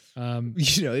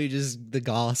 You just the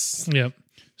goss. Yep.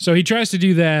 So he tries to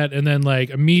do that, and then like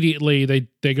immediately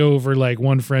they go over like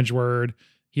one French word.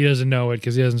 He doesn't know it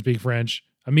because he doesn't speak French.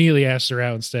 Immediately asks her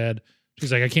out instead.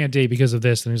 She's like, I can't date because of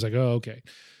this. And he's like, oh, okay.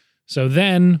 So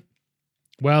then,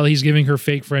 while he's giving her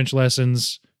fake French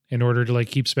lessons in order to like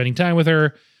keep spending time with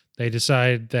her, they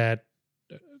decide that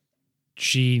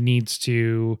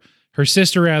her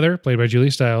sister rather, played by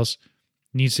Julia Stiles,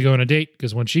 needs to go on a date,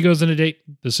 because when she goes on a date,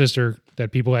 the sister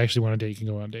that people actually want to date can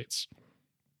go on dates.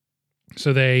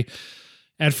 So they,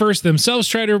 at first themselves,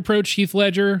 try to approach Heath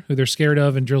Ledger, who they're scared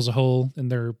of, and drills a hole in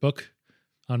their book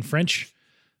on French.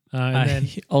 And then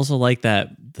I also like that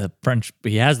the French.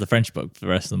 He has the French book for the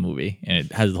rest of the movie, and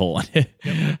it has the hole on it.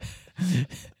 Yep.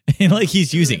 And like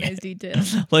he's using Nice it. detail.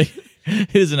 Like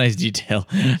it is a nice detail.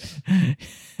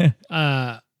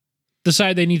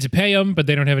 decide they need to pay him, but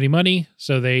they don't have any money.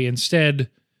 So they instead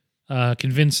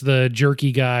convince the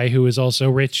jerky guy, who is also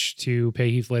rich, to pay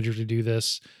Heath Ledger to do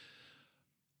this.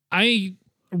 I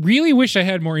really wish I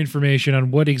had more information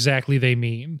on what exactly they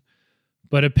mean.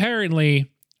 But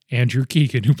apparently, Andrew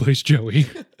Keegan, who plays Joey,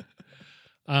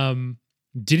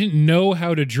 didn't know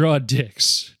how to draw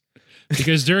dicks.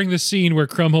 Because during the scene where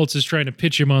Krumholtz is trying to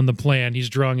pitch him on the plan, he's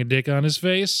drawing a dick on his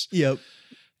face. Yep.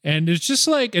 And it's just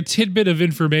like a tidbit of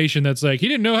information that's like, he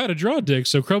didn't know how to draw dicks,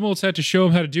 so Krumholtz had to show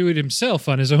him how to do it himself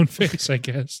on his own face, I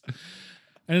guess.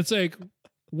 And it's like,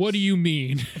 what do you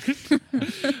mean?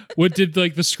 What did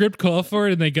like the script call for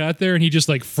it? And they got there and he just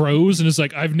like froze and it's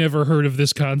like, I've never heard of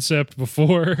this concept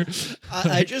before.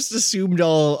 I just assumed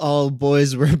all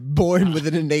boys were born with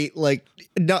an innate like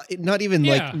not even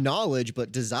like knowledge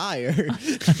but desire.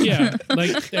 Yeah,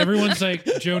 like everyone's like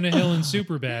Jonah Hill and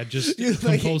Superbad, just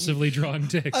like, compulsively drawing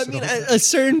dicks. I mean, at a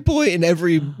certain point in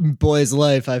every boy's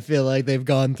life, I feel like they've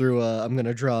gone through I'm going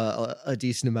to draw a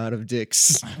decent amount of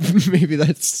dicks. Maybe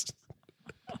that's...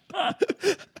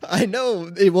 I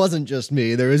know it wasn't just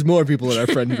me. There was more people in our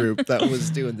friend group that was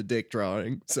doing the dick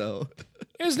drawing. So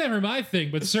it was never my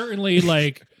thing, but certainly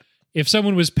like if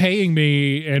someone was paying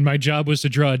me and my job was to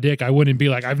draw a dick, I wouldn't be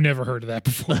like, I've never heard of that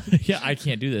before. Yeah, I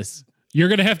can't do this. You're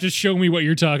going to have to show me what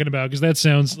you're talking about, because that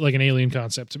sounds like an alien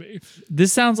concept to me.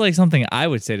 This sounds like something I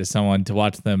would say to someone to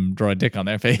watch them draw a dick on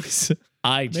their face.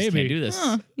 I just can't do this.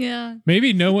 Huh, yeah.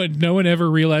 Maybe no one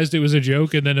ever realized it was a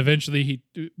joke, and then eventually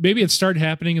maybe it started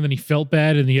happening and then he felt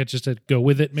bad and he had just to go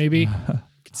with it, maybe.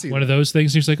 one of those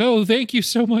things. He's like, "Oh, thank you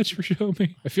so much for showing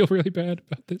me. I feel really bad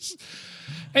about this."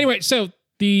 Anyway, so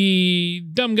the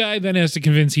dumb guy then has to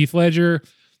convince Heath Ledger.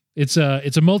 It's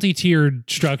a multi-tiered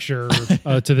structure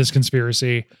to this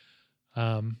conspiracy,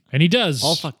 and he does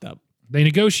All fucked up. They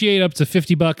negotiate up to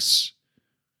 $50.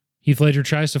 Heath Ledger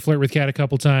tries to flirt with Kat a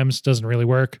couple times, doesn't really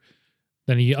work.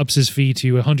 Then he ups his fee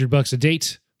to $100 a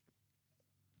date.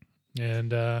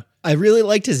 And I really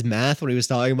liked his math when he was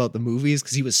talking about the movies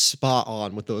because he was spot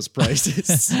on with those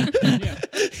prices.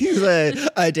 He's like,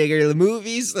 I take her to the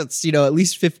movies. That's, at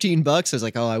least $15. I was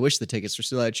like, oh, I wish the tickets were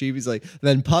still that cheap. He's like,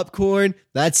 then popcorn,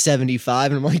 that's $75.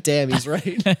 And I'm like, damn, he's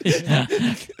right.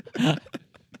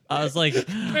 I was like,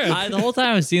 the whole time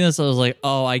I was seeing this, I was like,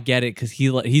 oh, I get it, because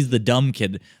he's the dumb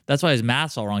kid. That's why his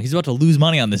math's all wrong. He's about to lose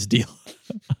money on this deal.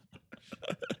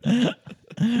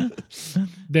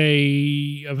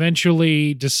 They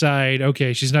eventually decide,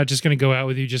 okay, she's not just going to go out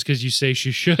with you just because you say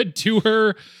she should to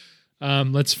her.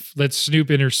 Let's snoop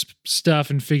in her stuff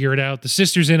and figure it out. The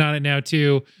sister's in on it now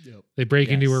too. Yep. They break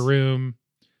into her room.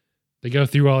 They go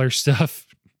through all her stuff.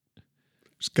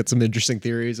 Just got some interesting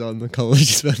theories on the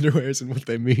college's underwears and what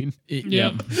they mean.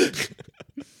 Yeah.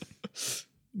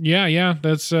 Yeah.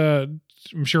 That's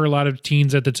I'm sure a lot of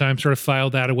teens at the time sort of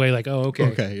filed that away, like, oh, okay.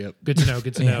 Okay, yep. Good to know.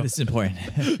 Good to know. This is important.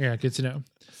 Yeah, good to know.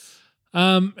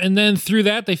 And then through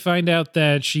that, they find out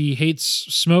that she hates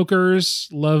smokers,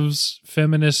 loves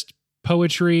feminist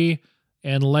poetry,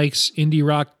 and likes indie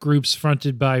rock groups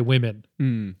fronted by women.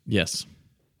 Yes.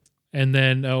 And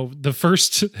then and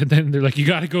then they're like, you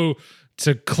got to go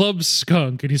to Club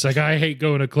Skunk. And he's like, I hate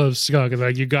going to Club Skunk. And they're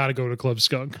like, you got to go to Club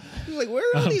Skunk. He's like, where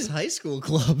are all these high school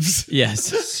clubs? Yes.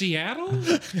 Seattle?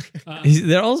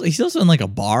 He's also in like a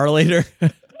bar later.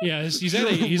 Yeah, he's at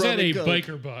a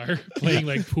biker bar playing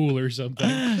like pool or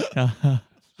something.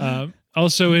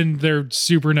 Also in their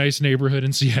super nice neighborhood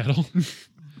in Seattle.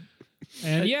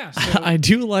 And yeah, so. I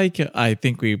do like, I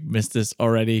think we missed this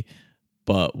already,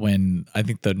 but when I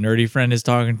think the nerdy friend is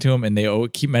talking to him and they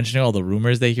keep mentioning all the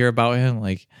rumors they hear about him,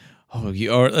 like,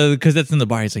 because that's in the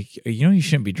bar. He's like, you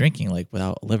shouldn't be drinking like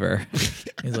without liver.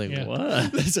 He's like,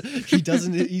 what?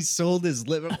 He sold his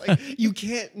liver. Like, you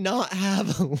can't not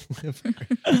have a liver.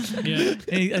 Yeah.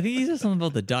 And I think he said something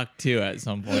about the duck too at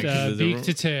some point. Beak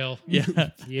to tail.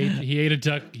 Yeah. He ate a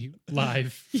duck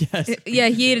live. Yes. Yeah,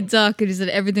 he ate a duck and he said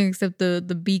everything except the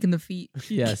beak and the feet.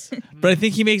 Yes. But I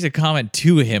think he makes a comment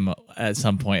to him at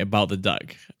some point about the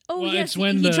duck. Oh, Well, yes. it's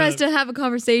when he the- tries to have a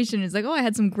conversation. He's like, oh, I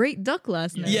had some great duck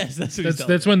last night. Yes,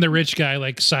 That's when the rich guy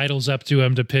like sidles up to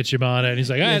him to pitch him on it. And he's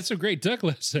like, that's a great duck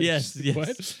last night. Yes.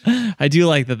 What? I do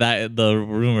like that the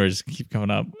rumors keep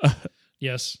coming up.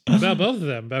 Yes. About both of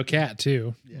them. About Kat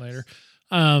too. Later.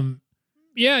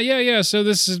 Yeah. So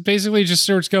this is basically just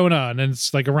starts going on. And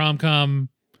it's like a rom-com.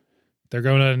 They're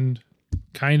going on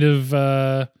kind of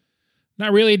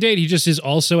not really a date. He just is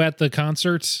also at the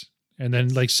concert. And then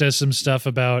like says some stuff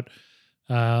about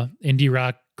indie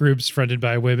rock groups fronted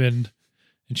by women.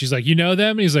 And she's like, you know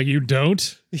them? And he's like, you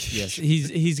don't? Yes.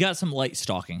 He's got some light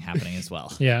stalking happening as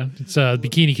well. Yeah. It's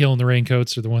Bikini Kill and the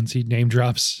Raincoats are the ones he name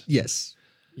drops. Yes.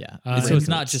 Yeah. So it's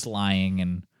not just lying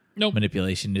and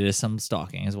manipulation. It is some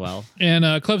stalking as well.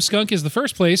 And Club Skunk is the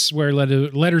first place where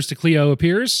Letters to Cleo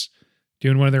appears,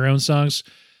 doing one of their own songs.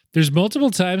 There's multiple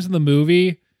times in the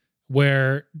movie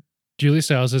where Julia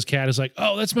Stiles' Kat is like,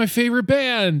 oh, that's my favorite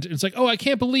band. It's like, oh, I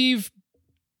can't believe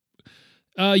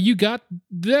you got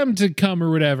them to come or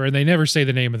whatever. And they never say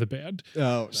the name of the band.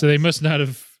 Oh, so they must not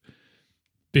have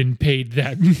been paid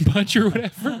that much or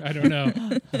whatever. I don't know.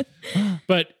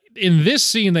 But in this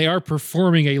scene, they are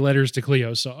performing a Letters to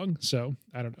Cleo song. So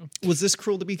I don't know. Was this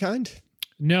Cruel to Be Kind?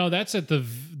 No, that's at the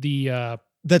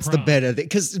That's prom. the band of it.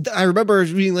 Because I remember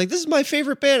being like, this is my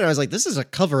favorite band. And I was like, this is a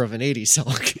cover of an 80s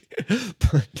song.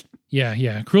 But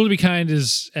Yeah. Cruel to Be Kind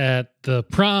is at the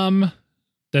prom.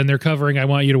 Then they're covering I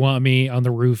Want You to Want Me on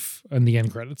the roof and the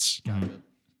end credits.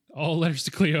 All Letters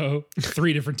to Cleo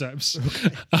 3 different times.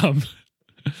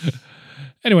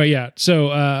 Anyway, yeah. So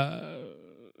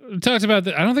talked about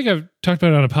that. I don't think I've talked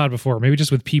about it on a pod before. Maybe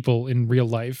just with people in real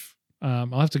life. I'll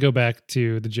have to go back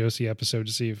to the Josie episode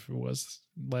to see if it was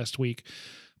last week.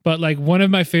 But like one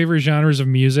of my favorite genres of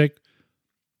music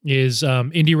is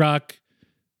indie rock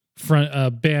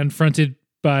band fronted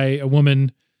by a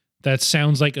woman that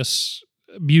sounds like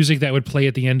music that would play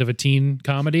at the end of a teen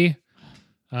comedy.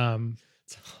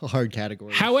 it's a hard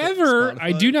category. However,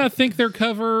 I Spotify. do not think their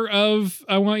cover of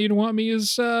 "I Want You to Want Me"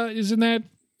 is in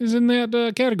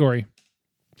that category.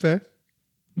 Fair.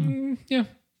 Yeah.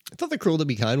 I thought the Cruel to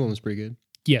Be Kind one was pretty good.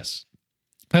 Yes,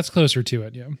 that's closer to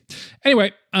it. Yeah.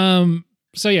 Anyway,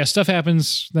 so yeah, stuff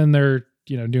happens. Then they're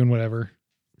doing whatever.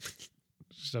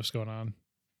 stuff's going on.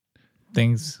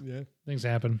 Things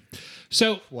happen.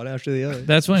 So One after the other.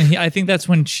 that's when I think that's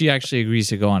when she actually agrees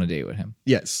to go on a date with him.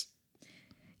 Yes.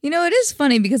 You know, it is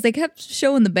funny because they kept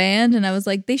showing the band, and I was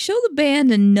like, they show the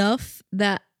band enough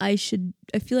that I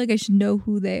feel like I should know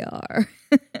who they are.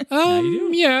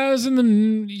 yeah, it was in the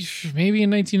maybe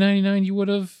in 1999 you would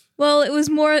have. Well, it was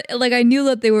more like I knew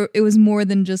that it was more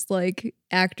than just like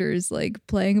actors like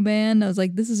playing a band. I was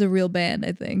like, this is a real band,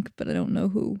 I think, but I don't know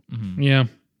who. Mm-hmm. Yeah.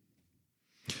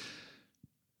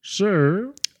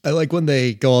 Sure. I like when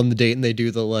they go on the date and they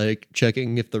do the like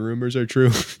checking if the rumors are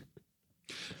true.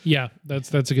 Yeah,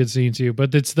 that's a good scene too.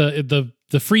 But it's the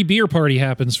free beer party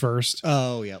happens first.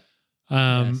 Oh, yeah.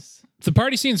 Yes. The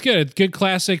party scene's good. It's good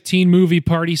classic teen movie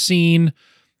party scene.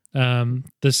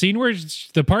 The scene where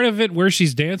the part of it where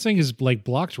she's dancing is like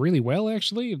blocked really well.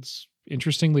 Actually, it's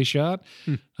interestingly shot.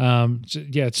 Yeah,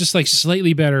 it's just like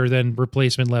slightly better than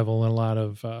replacement level and a lot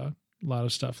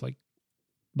of stuff like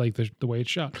the way it's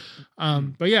shot.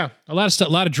 But yeah, a lot of stuff,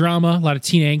 a lot of drama, a lot of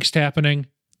teen angst happening.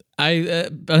 I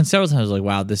on several times I was like,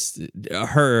 wow,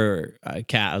 her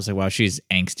cat. I was like, wow, she's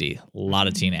angsty. A lot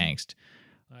of teen angst.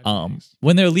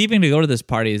 When they're leaving to go to this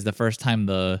party is the first time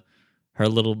her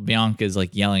little Bianca is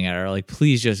like yelling at her, like,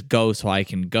 please just go so I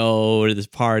can go to this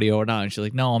party or not. And she's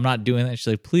like, no, I'm not doing that. She's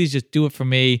like, please just do it for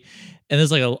me. And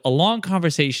there's like a long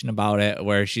conversation about it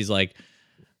where she's like,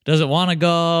 doesn't want to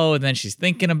go, and then she's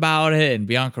thinking about it, and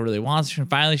Bianca really wants her, and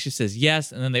finally she says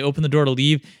yes, and then they open the door to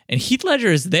leave, and Heath Ledger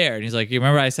is there, and he's like, you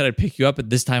remember I said I'd pick you up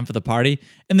at this time for the party?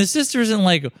 And the sister isn't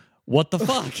like, what the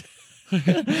fuck?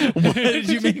 Why did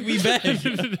you make me beg?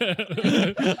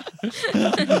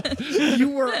 You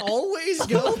were always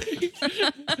going?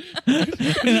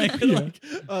 And I feel like,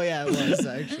 Oh, yeah, it was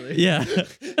actually. yeah.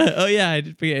 Oh, yeah, I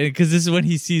did forget, because this is when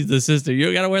he sees the sister.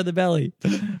 You gotta wear the belly.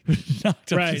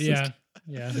 Knocked up Right, the yeah. sister.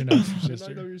 Yeah, who knows your I know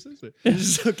sister. your sister. You're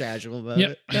just so casual about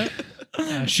Yep.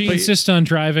 it. She But- insists on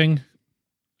driving,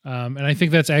 and I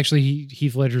think that's actually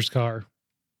Heath Ledger's car.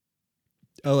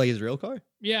 Oh, like his real car?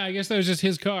 Yeah, I guess that was just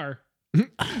his car.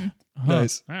 Huh.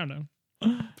 Nice. I don't know.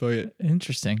 Oh, yeah.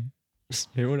 Interesting.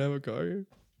 Anyone have a car here?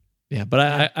 Yeah,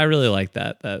 but I really like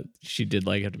that she did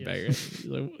like have to beg her. She's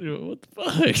like, what the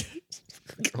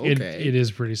fuck? Okay. It is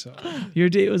pretty solid. Your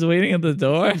date was waiting at the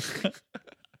door.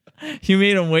 You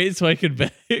made him wait so I could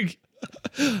beg.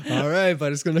 All right,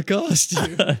 but it's going to cost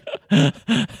you.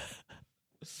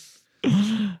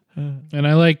 And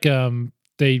I like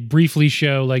they briefly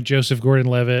show like Joseph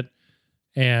Gordon-Levitt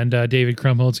and David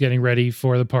Krumholtz getting ready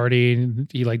for the party, and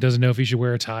he like doesn't know if he should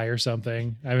wear a tie or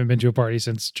something. I haven't been to a party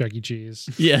since Chuck E. Cheese.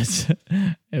 Yes.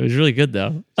 It was really good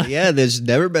though. Yeah, there's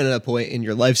never been a point in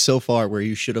your life so far where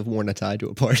you should have worn a tie to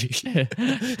a party. He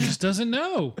just doesn't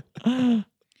know.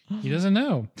 He doesn't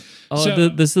know. Oh, So-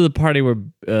 this is the party where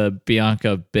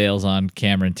Bianca bails on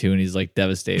Cameron too, and he's like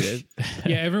devastated.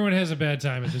 Yeah, everyone has a bad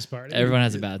time at this party. Everyone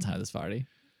has a bad time at this party.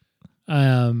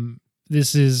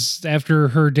 This is after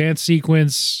her dance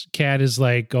sequence. Kat is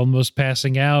like almost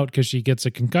passing out because she gets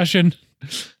a concussion,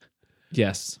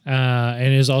 Yes.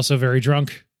 and is also very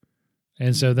drunk.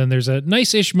 And so then there's a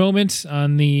nice-ish moment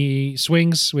on the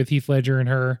swings with Heath Ledger and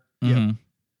her. Mhm.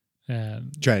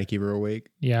 And Trying to keep her awake.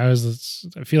 yeah,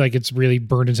 I feel like it's really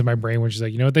burned into my brain when she's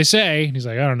like, you know what they say? And he's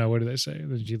like, I don't know. What do they say?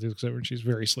 And then she looks over and she's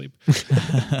very asleep.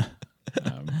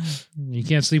 You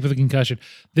can't sleep with a concussion.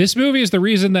 This movie is the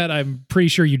reason that I'm pretty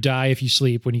sure you die if you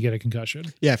sleep when you get a concussion.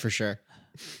 Yeah, for sure.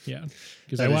 Yeah.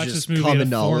 Because That I is watched just this movie at a common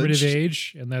knowledge. formative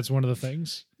age, and that's one of the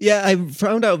things. Yeah, I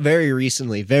found out very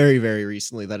recently, very, very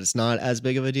recently, that it's not as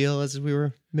big of a deal as we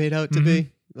were made out to be.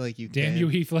 Like you Damn can. you,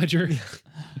 Heath Ledger.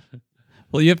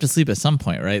 Well, you have to sleep at some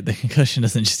point, right? The concussion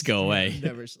doesn't just go away.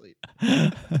 Never sleep.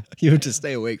 You have to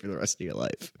stay awake for the rest of your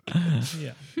life.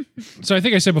 Yeah. So I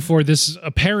think I said before, this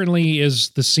apparently is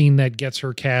the scene that gets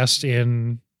her cast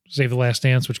in Save the Last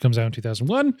Dance, which comes out in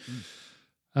 2001.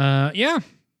 Yeah.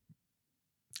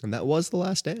 And that was The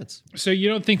Last Dance. So you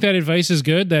don't think that advice is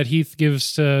good that Heath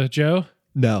gives to Joe?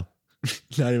 No,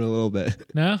 not even a little bit.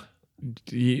 No?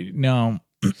 No.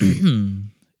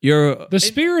 You're The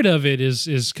spirit of it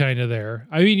is kind of there.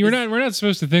 I mean, we're not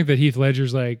supposed to think that Heath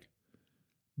Ledger's like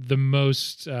the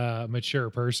most mature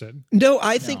person. No,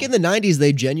 I think in the 90s,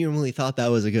 they genuinely thought that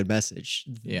was a good message.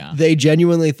 Yeah. They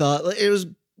genuinely thought it was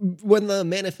when the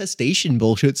manifestation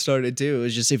bullshit started too. It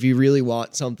was just, if you really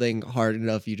want something hard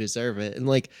enough, you deserve it. And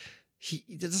like,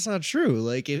 that's not true.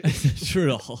 Like, it's true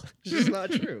at all. just not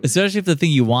true. Especially if the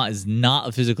thing you want is not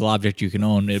a physical object you can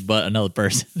own, but another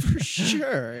person. For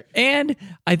sure. And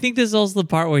I think this is also the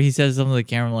part where he says something to the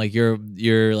camera like you're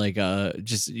like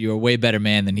you're a way better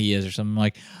man than he is or something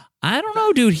like. I don't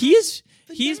know, dude. He is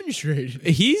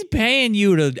He's paying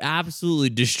you to absolutely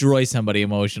destroy somebody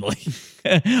emotionally.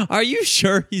 Are you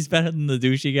sure he's better than the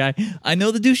douchey guy? I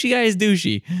know the douchey guy is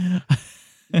douchey.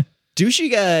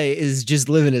 Douchey guy is just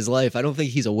living his life. I don't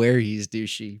think he's aware he's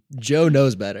douchey. Joe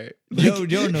knows better.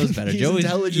 Joe knows better. He's Joe is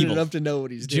intelligent evil. enough to know what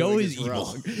he's doing. Joe is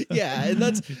wrong. evil. Yeah, and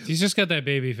that's He's just got that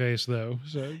baby face though.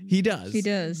 So He does.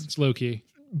 it's low key.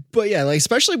 But yeah, like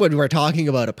especially when we're talking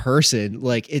about a person,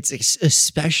 like it's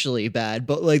especially bad.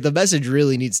 But like the message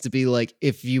really needs to be like,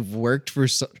 if you've worked for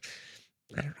some,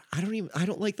 I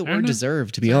don't like the word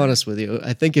deserve, to be honest with you.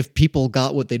 I think if people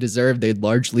got what they deserved, they'd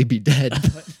largely be dead.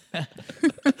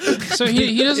 So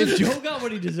he doesn't. If Joe got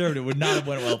what he deserved, it would not have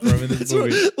went well for him in this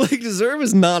movie. Like deserve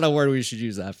is not a word we should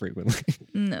use that frequently.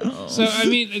 No. So I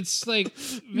mean, it's like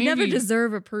maybe, Never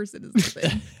deserve a person is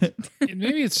the thing.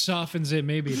 maybe it softens it,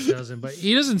 maybe it doesn't. But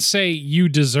he doesn't say you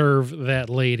deserve that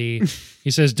lady.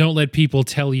 He says don't let people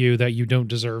tell you that you don't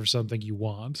deserve something you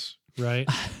want. Right.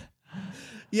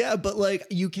 Yeah, but like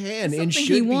you can and Something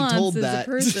should he be wants told is a that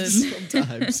person.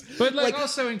 sometimes. But like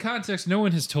also in context, no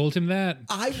one has told him that.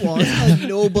 I want a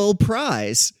Nobel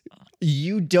Prize.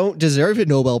 You don't deserve a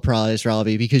Nobel Prize,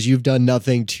 Robbie, because you've done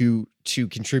nothing to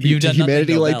contribute You've to done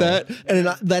humanity nothing like Nobel.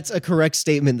 that. And that's a correct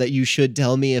statement that you should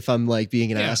tell me if I'm like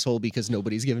being an asshole because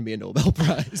nobody's given me a Nobel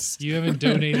Prize. You haven't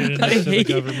donated enough I to the hate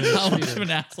government. how much of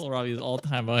an asshole Robbie is all the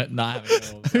time about not having a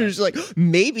Nobel They're Prize. just like,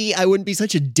 maybe I wouldn't be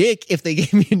such a dick if they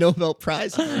gave me a Nobel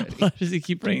Prize already. Why does he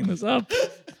keep bringing this up?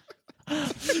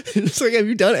 It's like, have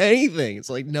you done anything? It's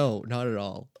like, no, not at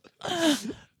all.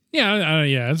 Yeah,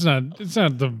 it's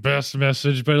not the best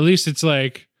message, but at least it's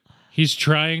like he's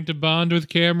trying to bond with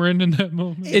Cameron in that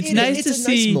moment. It's nice to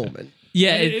see. Nice moment.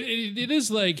 Yeah, It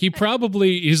is like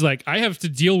he's like, I have to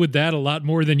deal with that a lot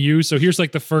more than you. So here's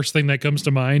like the first thing that comes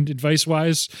to mind, advice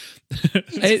wise.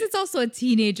 It's also a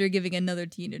teenager giving another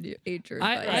teenager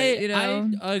advice, you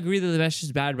know? I agree that the message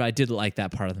is bad, but I did like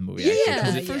that part of the movie.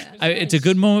 Yeah, It's a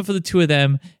good moment for the two of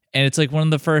them, and it's like one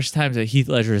of the first times that Heath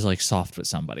Ledger is like soft with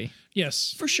somebody.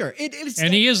 Yes, For sure. It's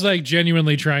and he is like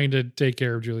genuinely trying to take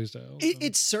care of Julia Stiles.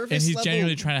 it's surface And he's level.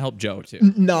 genuinely trying to help Joe too.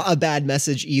 Not a bad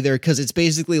message either, because it's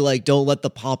basically like, don't let the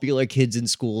popular kids in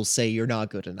school say you're not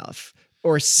good enough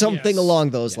or something Yes.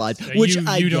 along those lines, That which you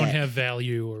I don't get. have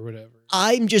value or whatever.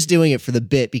 I'm just doing it for the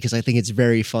bit because I think it's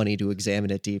very funny to examine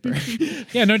it deeper.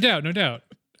 Yeah, no doubt.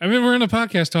 I mean, we're on a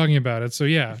podcast talking about it, so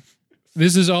yeah,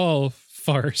 this is all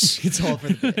farce. It's all for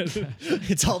the bit.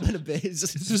 It's all been a bit.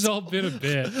 This has all been a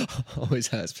bit. Always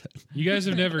has been. You guys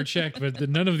have never checked, but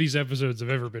none of these episodes have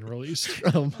ever been released.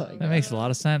 Oh my That god. makes a lot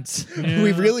of sense. Yeah.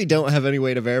 We really don't have any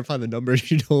way to verify the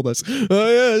numbers you told us. Oh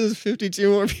yeah, there's 52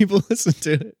 more people listen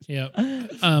to it. Yeah.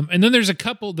 And then there's a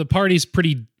couple, the party's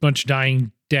pretty much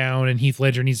dying down and Heath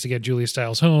Ledger needs to get Julia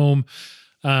Stiles home.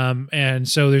 And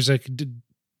so there's a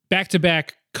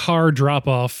back-to-back car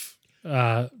drop-off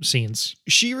scenes.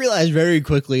 She realized very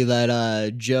quickly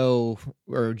that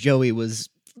Joey was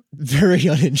very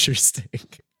uninteresting.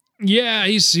 Yeah,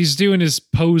 he's doing his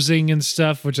posing and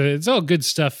stuff, which it's all good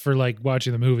stuff for like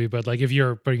watching the movie. But like if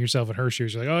you're putting yourself in her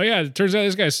shoes, you're like, oh yeah, it turns out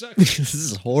this guy sucks. This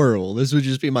is horrible. This would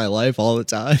just be my life all the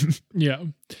time. Yeah.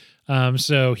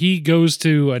 So he goes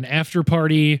to an after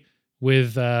party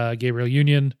with Gabriel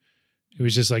Union, who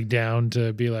was just like down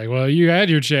to be like, well, you had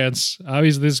your chance.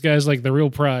 Obviously, this guy's like the real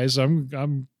prize.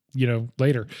 I'm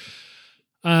later.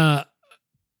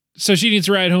 So she needs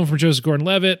to ride home from Joseph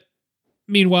Gordon-Levitt.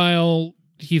 Meanwhile,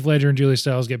 Heath Ledger and Julia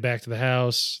Stiles get back to the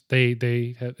house.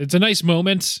 It's a nice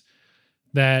moment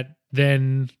that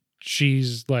then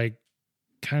she's like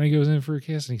kind of goes in for a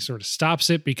kiss and he sort of stops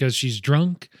it because she's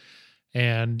drunk.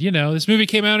 And, this movie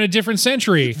came out in a different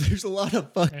century. There's a lot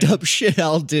of fucked up shit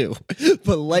I'll do,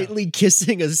 but lightly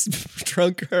kissing a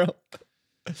drunk girl.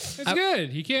 It's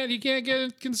good. He can't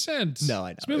get consent. No, I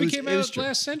know. This movie came out true.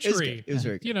 last It was century. good. It was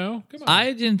very good. Come on.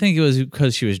 I didn't think it was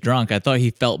because she was drunk. I thought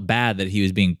he felt bad that he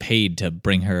was being paid to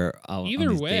bring her out. Either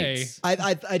on these way. dates. I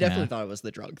definitely thought it was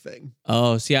the drunk thing.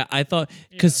 Oh, so yeah, I thought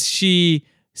because she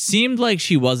seemed like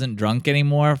she wasn't drunk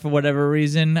anymore for whatever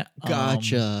reason.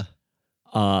 Gotcha.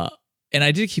 And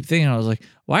I did keep thinking, I was like,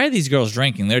 why are these girls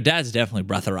drinking? Their dad's definitely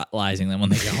breathalyzing them when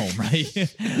they get home, right?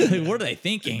 Like, what are they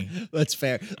thinking? That's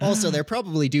fair. Also, they're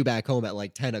probably due back home at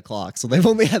like 10 o'clock, so they've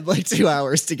only had like 2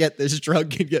 hours to get this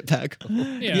drunk and get back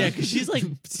home. Yeah, because she's like,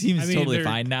 seems totally they're-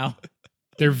 fine now.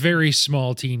 They're very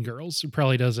small teen girls. It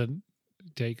probably doesn't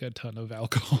take a ton of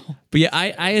alcohol. But yeah,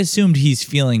 I assumed he's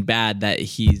feeling bad that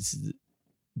he's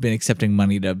been accepting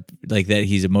money to, like, that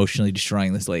he's emotionally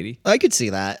destroying this lady. I could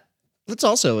see that. That's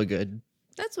also a good.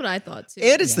 That's what I thought too.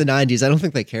 And it's the 90s. I don't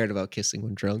think they cared about kissing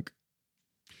when drunk.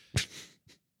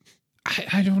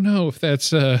 I don't know if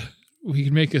that's we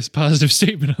can make a positive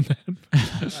statement on that.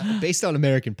 Based on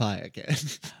American Pie again.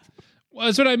 Well,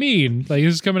 that's what I mean. Like,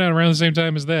 this is coming out around the same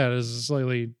time as that. Is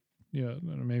slightly,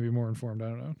 maybe more informed. I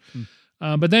don't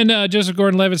know. But then Joseph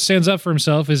Gordon-Levitt stands up for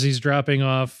himself as he's dropping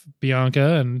off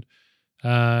Bianca,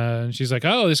 and she's like,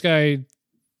 "Oh, this guy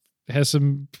has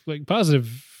some like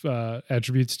positive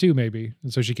attributes too, maybe."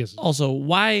 And so she kisses him. Also,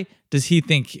 why does he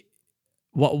think?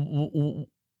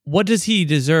 What does he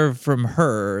deserve from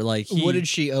her? Like, what did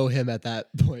she owe him at that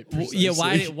point? Precisely?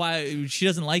 Yeah, why she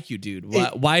doesn't like you, dude?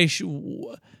 Why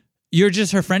you're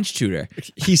just her French tutor?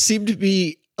 He seemed to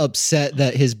be upset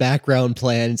that his background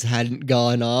plans hadn't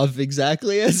gone off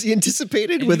exactly as he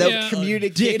anticipated without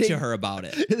communicating dick to her about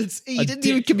it. He didn't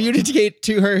even communicate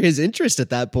to her his interest at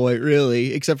that point,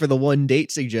 really, except for the one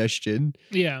date suggestion.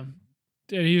 Yeah.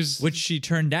 And which she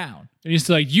turned down. And he's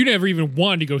like, "You never even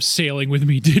wanted to go sailing with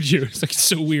me, did you?" It's like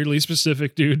so weirdly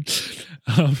specific, dude.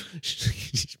 You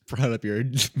brought up your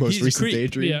most recent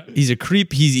daydream. Yeah. He's a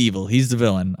creep. He's evil. He's the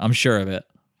villain. I'm sure of it.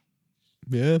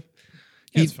 Yeah.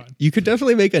 That's fine. You could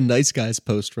definitely make a nice guy's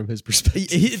post from his perspective.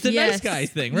 It's a nice guy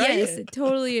thing, right? Yes, it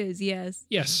totally is. Yes.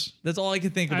 Yes. That's all I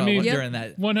could think about during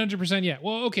that. 100%. Yeah.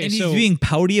 Well, okay. And so he's being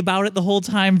pouty about it the whole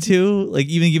time too. Like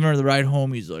even giving her the ride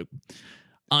home, he's like,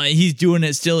 he's doing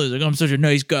it still. He's like, "I'm such a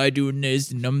nice guy doing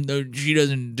this, and she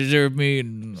doesn't deserve me."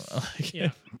 And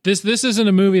yeah, this isn't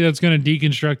a movie that's going to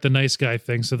deconstruct the nice guy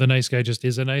thing. So the nice guy just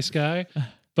is a nice guy.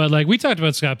 But like we talked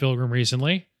about Scott Pilgrim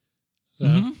recently,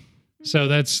 so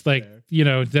that's like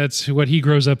that's what he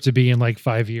grows up to be in like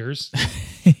 5 years.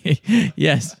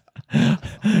 Yes.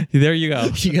 There you go.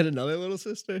 You got another little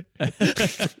sister?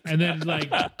 And then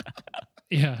like,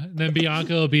 yeah. Then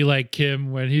Bianca will be like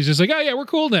Kim when he's just like, "Oh yeah, we're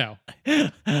cool now."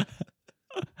 And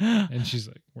she's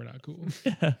like, "We're not cool."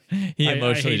 He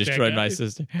emotionally hate destroyed that my guy.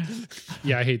 sister.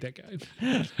 Yeah, I hate that guy.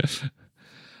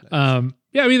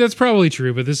 Yeah, I mean, that's probably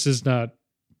true, but this is not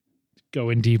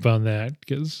going deep on that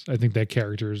because I think that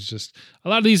character is just a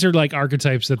lot of these are like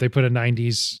archetypes that they put a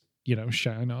 90s,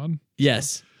 shine on.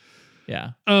 Yes.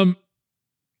 Yeah.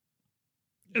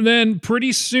 And then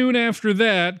pretty soon after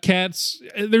that,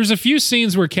 there's a few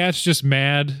scenes where Kat's just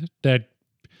mad that,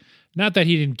 not that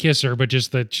he didn't kiss her, but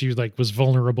just that she like was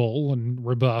vulnerable and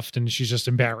rebuffed and she's just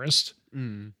embarrassed.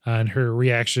 And her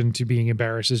reaction to being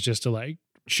embarrassed is just to like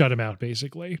shut him out,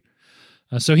 basically.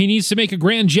 So he needs to make a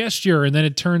grand gesture, and then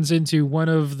it turns into one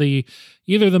of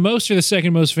either the most or the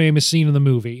second most famous scene in the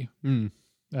movie. Did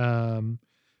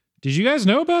you guys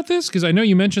know about this? Because I know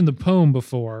you mentioned the poem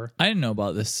before. I didn't know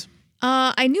about this.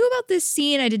 I knew about this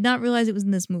scene. I did not realize it was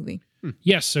in this movie.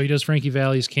 Yes, so he does Frankie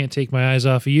Valli's "Can't Take My Eyes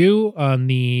Off of You" on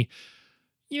the,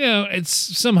 it's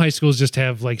some high schools just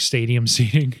have like stadium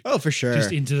seating. Oh, for sure.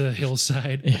 Just into the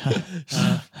hillside.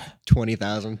 Yeah.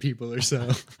 20,000 people or so.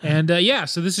 And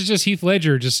so this is just Heath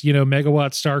Ledger, just,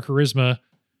 megawatt star charisma.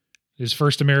 His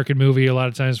first American movie, a lot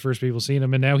of times first people seeing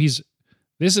him. And now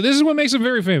this is what makes him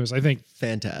very famous, I think.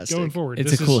 Fantastic. Going forward.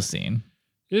 It's a cool scene.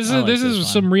 This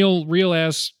is some real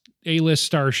ass A-list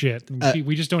star shit.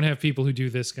 We just don't have people who do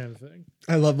this kind of thing.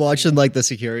 I love watching like the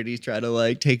security try to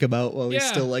like take him out while he's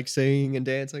still like singing and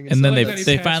dancing. And then stuff.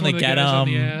 they finally get him,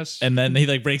 and then he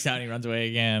like breaks out and he runs away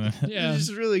again. Yeah, this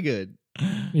is really good.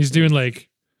 He's doing like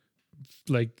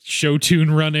show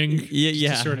tune running.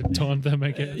 Yeah, to sort of taunt them,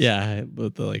 I guess. Yeah,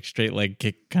 with the like straight leg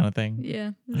kick kind of thing.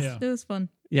 Yeah, it was fun.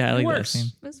 Yeah, I like that scene.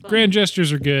 It was fun. Grand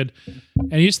gestures are good,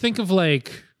 and you just think of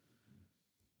like.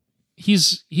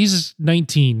 He's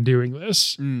 19 doing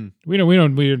this. We're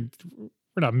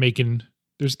not making.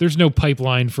 There's no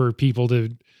pipeline for people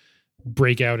to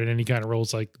break out in any kind of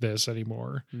roles like this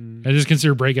anymore. I just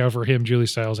consider breakout for him, Julia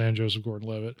Stiles, and Joseph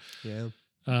Gordon-Levitt. Yeah.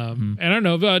 And I don't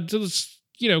know, but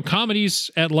comedies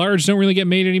at large don't really get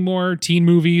made anymore. Teen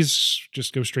movies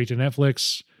just go straight to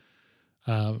Netflix.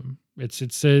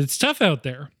 It's tough out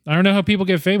there. I don't know how people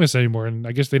get famous anymore, and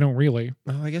I guess they don't really.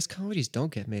 Oh, I guess comedies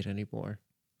don't get made anymore.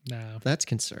 No, that's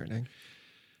concerning.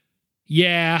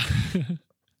 Yeah.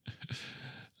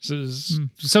 So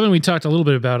something we talked a little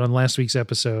bit about on last week's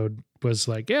episode was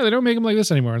like, yeah, they don't make them like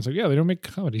this anymore. It's like, yeah, they don't make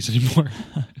comedies anymore.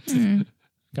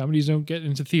 Comedies don't get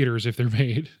into theaters if they're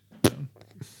made. So.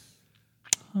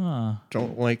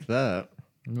 Don't like that.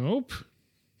 Nope.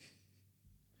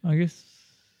 I guess.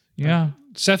 Yeah.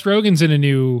 Seth Rogen's in a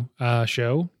new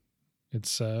show.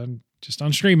 It's just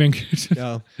on streaming.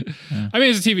 Oh. Yeah. I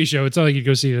mean, it's a TV show. It's not like you'd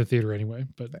go see it in a theater anyway.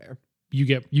 But fair. You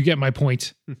get my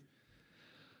point.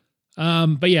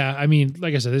 But yeah, I mean,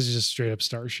 like I said, this is just straight up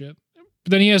star shit. But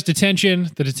then he has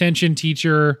detention. The detention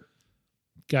teacher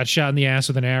got shot in the ass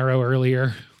with an arrow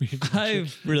earlier. I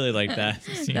really like that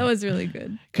scene. That was really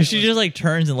good. Because she just like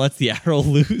turns and lets the arrow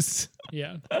loose.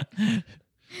 Yeah.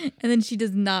 And then she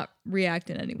does not react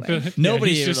in any way.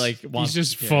 Nobody he's just, like wants he's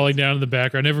just to hear falling down in the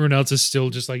background. Everyone else is still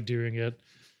just like doing it.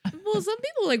 Well, some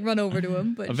people like run over to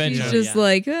him, but Eventually, she's just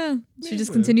like, she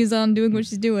just continues on doing what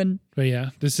she's doing. But yeah,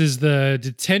 this is the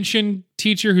detention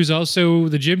teacher who's also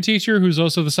the gym teacher who's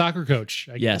also the soccer coach.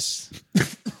 I guess.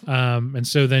 Yes. And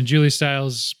so then Julia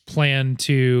Stiles planned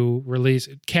to release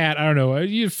Cat. I don't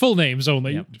know, full names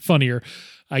only. Funnier,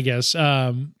 I guess.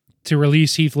 To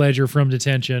release Heath Ledger from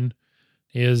detention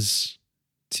is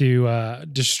to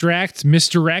distract,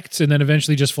 misdirect, and then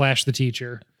eventually just flash the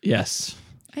teacher. Yes.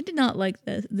 I did not like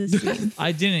this scene.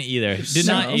 I didn't either. Did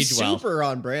not age well. Super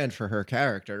on brand for her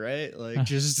character, right? Like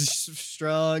just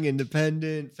strong,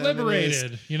 independent, feminist,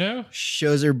 Liberated, you know?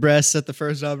 shows her breasts at the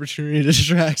first opportunity to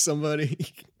distract somebody.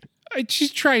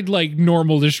 She's tried like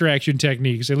normal distraction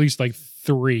techniques, at least like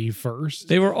 3 first.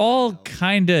 They were all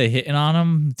kind of hitting on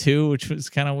him too, which was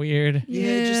kind of weird.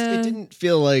 It didn't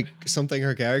feel like something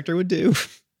her character would do.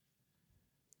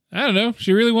 I don't know.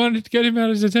 She really wanted to get him out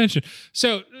of his attention.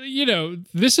 So,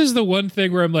 this is the one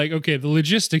thing where I'm like, okay, the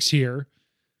logistics here.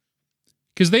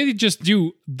 Because they just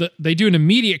do an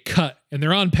immediate cut and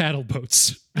they're on paddle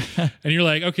boats. And you're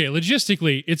like, okay,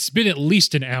 logistically, it's been at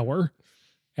least an hour.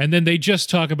 And then they just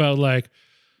talk about like,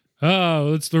 oh,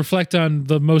 let's reflect on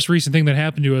the most recent thing that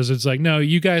happened to us. It's like, no,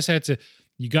 you guys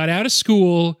you got out of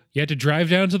school. You had to drive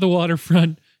down to the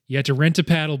waterfront. You had to rent a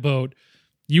paddle boat.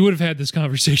 You would have had this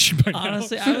conversation by now.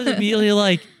 Honestly, I was immediately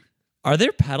like, are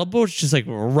there paddle boats just like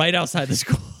right outside the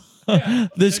school? Yeah,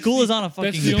 the school is on a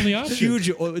fucking that's the only option. Huge,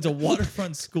 it's a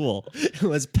waterfront school.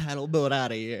 Let's paddle boat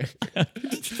out of here.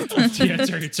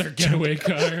 It's our getaway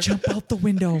car. Jump out the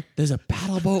window. There's a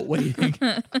paddle boat waiting.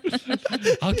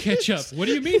 I'll catch up. What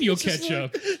do you mean you'll catch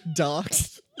up?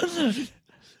 Docks.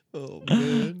 Oh,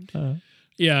 man.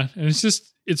 Yeah, and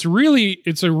it's a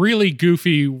really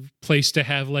goofy place to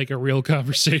have like a real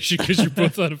conversation because you're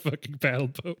both on a fucking paddle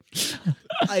boat.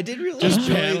 I did really just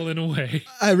paddling away.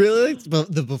 I really liked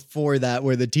the before that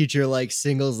where the teacher like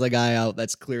singles the guy out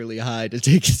that's clearly high to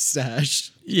take his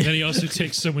stash. Yeah. And he also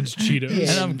takes someone's Cheetos.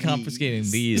 And I'm confiscating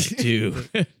these too.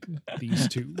 These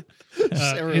two.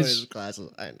 His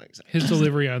classes. I don't know exactly. His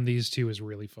delivery on these two is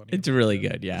really funny. It's really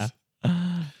good, yeah.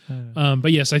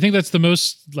 But yes, I think that's the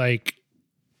most like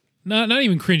not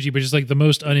even cringy, but just like the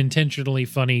most unintentionally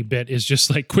funny bit is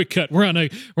just like quick cut. We're on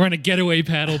a getaway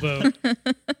paddle boat,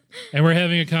 and we're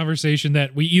having a conversation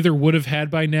that we either would have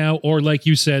had by now, or like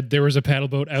you said, there was a paddle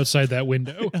boat outside that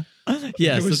window.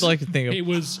 Yes, that's all I can think of. It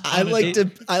was. I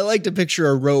like to picture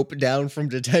a rope down from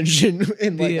detention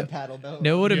in like a paddle boat.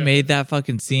 No, would have made that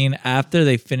fucking scene after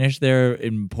they finished their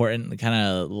important kind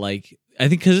of like. I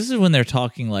think because this is when they're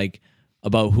talking like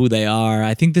about who they are.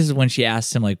 I think this is when she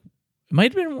asked him like. It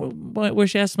might have been where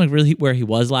she asked him like really where he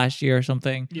was last year or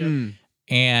something. Yeah.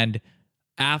 And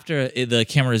after the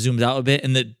camera zooms out a bit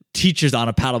and the teacher's on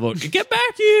a paddle boat, get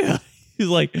back here. He's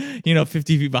like,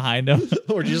 50 feet behind him.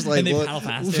 Or just like paddle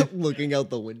faster. Looking out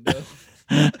the window.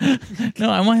 No,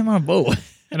 I want him on a boat.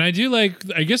 And I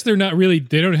guess they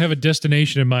don't have a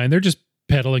destination in mind. They're just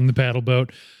pedaling the paddle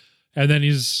boat. And then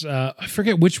he's, I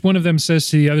forget which one of them says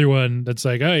to the other one that's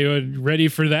like, oh, you ready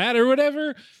for that or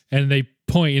whatever? And they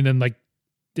point and then like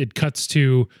it cuts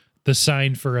to the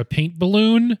sign for a paint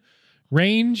balloon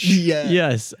range. Yeah.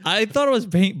 Yes. I thought it was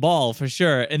paintball for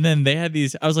sure. And then they had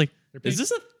these, I was like, is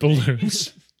this a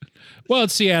balloons? Well,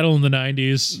 it's Seattle in the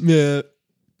 90s. Yeah.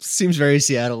 Seems very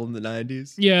Seattle in the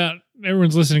 90s. Yeah.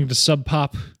 Everyone's listening to Sub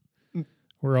Pop.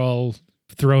 We're all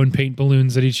throwing paint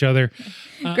balloons at each other.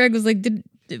 Greg was like, did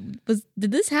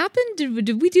this happen?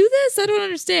 Did we do this? I don't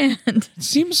understand.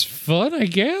 Seems fun, I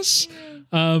guess.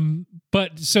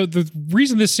 But so the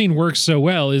reason this scene works so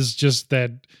well is just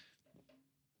that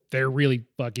they're really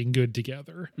fucking good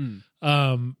together.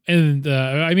 And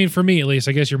I mean, for me at least,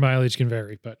 I guess your mileage can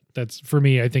vary, but that's for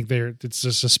me. I think it's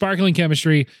just a sparkling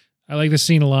chemistry. I like this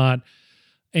scene a lot,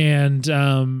 and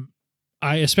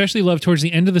I especially love towards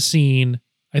the end of the scene.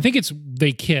 I think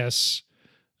they kiss,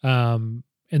 and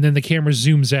then the camera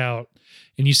zooms out,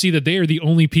 and you see that they are the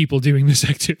only people doing this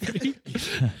activity.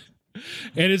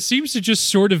 And it seems to just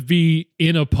sort of be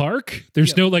in a park.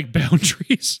 There's no like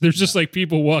boundaries. There's just like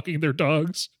people walking their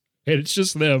dogs. And it's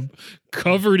just them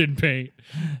covered in paint,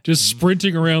 just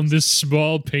sprinting around this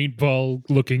small paintball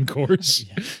looking course.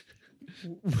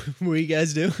 What are you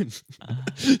guys doing?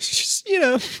 Just,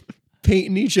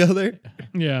 painting each other.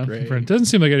 Yeah. It doesn't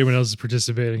seem like anyone else is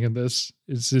participating in this.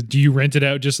 Do you rent it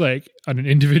out just like on an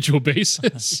individual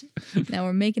basis? Now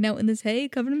we're making out in this hay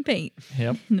covered in paint.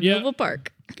 Yep. In the middle of a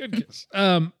park. Good guess.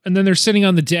 And then they're sitting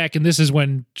on the deck, and this is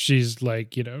when she's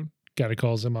like, kind of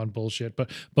calls him on bullshit. But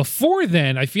before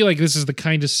then, I feel like this is the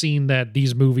kind of scene that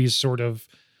these movies sort of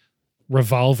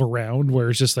revolve around, where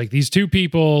it's just like these two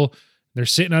people, they're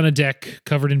sitting on a deck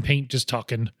covered in paint, just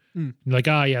talking. You're like,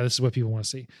 yeah, this is what people want to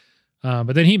see.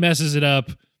 But then he messes it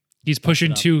up. He's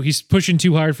pushing too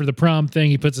hard for the prom thing.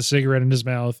 He puts a cigarette in his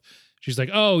mouth. She's like,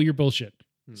 "Oh, you're bullshit."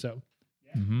 So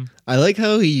I like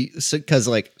how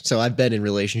because I've been in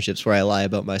relationships where I lie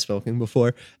about my smoking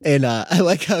before, and I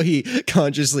like how he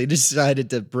consciously decided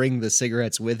to bring the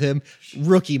cigarettes with him.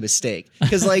 Rookie mistake,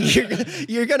 because like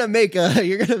you're gonna make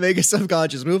a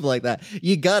subconscious move like that.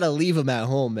 You gotta leave them at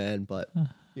home, man. But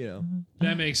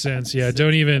that makes sense. Yeah,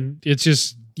 don't even. It's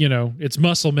just it's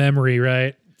muscle memory,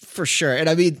 right? For sure. And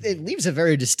I mean, it leaves a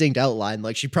very distinct outline.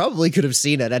 Like she probably could have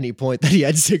seen at any point that he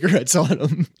had cigarettes on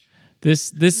him.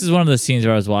 This is one of the scenes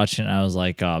where I was watching and I was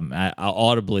like,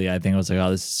 audibly, I think I was like,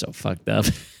 oh, this is so fucked up.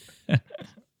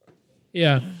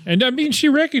 Yeah. And I mean, she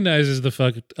recognizes the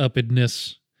fucked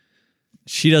upness.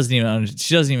 She doesn't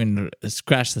even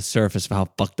scratch the surface of how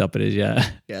fucked up it is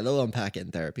yet. Yeah, they'll unpack it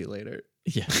in therapy later.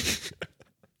 Yeah.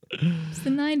 It's the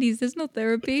 90s. There's no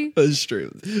therapy. That's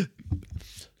true.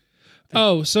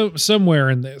 Oh, so somewhere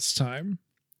in this time,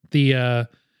 the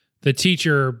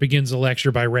teacher begins a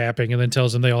lecture by rapping and then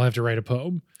tells them they all have to write a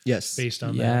poem. Yes. Based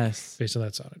on that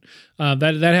sonnet.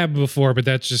 That happened before, but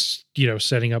that's just,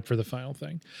 setting up for the final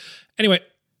thing. Anyway.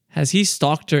 Has he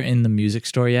stalked her in the music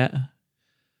store yet?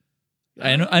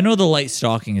 I know the light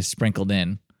stalking is sprinkled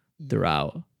in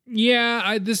throughout.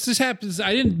 Yeah, this happens.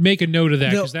 I didn't make a note of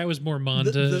that because that was more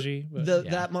montage-y.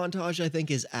 That montage, I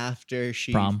think, is after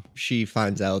she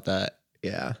finds out that,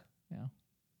 yeah.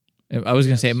 I was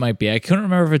going to say it might be. I couldn't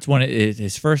remember if it's when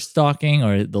his first stalking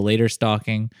or the later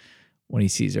stalking when he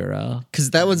sees her.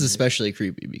 Because that one's especially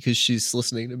creepy because she's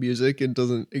listening to music and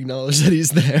doesn't acknowledge that he's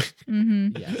there.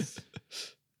 Mm-hmm. Yes.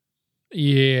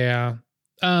 Yeah.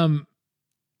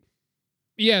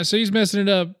 Yeah, so he's messing it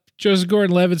up. Joseph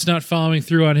Gordon-Levitt's not following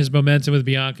through on his momentum with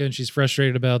Bianca, and she's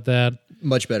frustrated about that.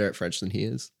 Much better at French than he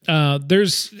is. I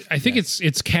think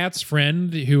it's Kat's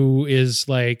friend who is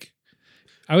like,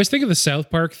 I always think of the South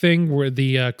Park thing where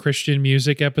the Christian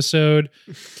music episode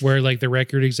where like the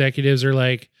record executives are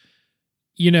like,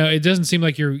 it doesn't seem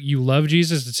like you love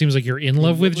Jesus. It seems like you're in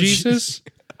love with Jesus.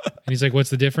 And he's like, what's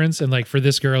the difference? And like for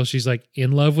this girl, she's like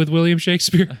in love with William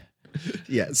Shakespeare.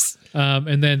 Yes.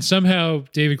 And then somehow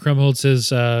David Krumholtz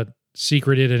has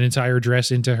secreted an entire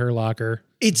dress into her locker.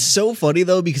 It's so funny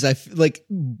though, because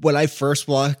when I first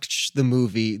watched the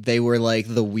movie, they were like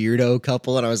the weirdo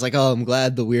couple. And I was like, oh, I'm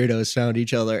glad the weirdos found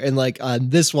each other. And like on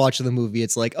this watch of the movie,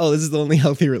 it's like, oh, this is the only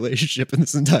healthy relationship in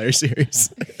this entire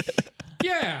series.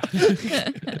 Yeah.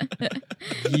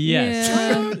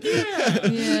 Yes.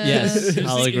 Yes.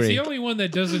 I'll agree. It's the only one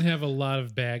that doesn't have a lot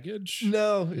of baggage.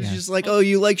 No, it's just like, oh,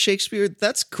 you like Shakespeare?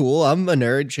 That's cool. I'm a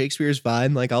nerd. Shakespeare's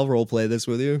fine. Like, I'll role play this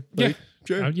with you. Like,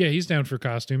 sure. Yeah, he's down for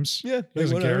costumes. Yeah, he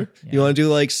doesn't care. Yeah. You want to do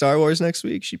like Star Wars next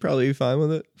week? She'd probably be fine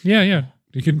with it. Yeah.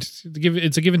 You can it's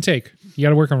a give and take. You got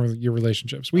to work on your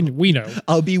relationships. We know.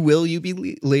 I'll be Will, you be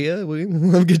Leah.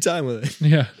 We'll have a good time with it.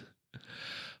 Yeah.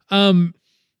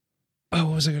 Oh,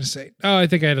 what was I going to say? Oh, I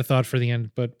think I had a thought for the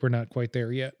end, but we're not quite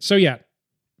there yet. So yeah,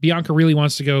 Bianca really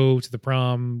wants to go to the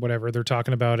prom, whatever. They're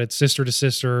talking about it, sister to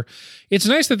sister. It's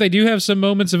nice that they do have some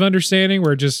moments of understanding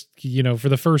where just, for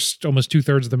the first almost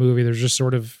 2/3 of the movie, they're just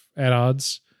sort of at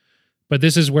odds. But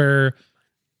this is where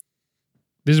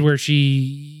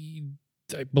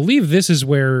I believe this is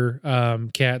where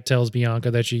Kat tells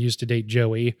Bianca that she used to date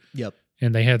Joey. Yep.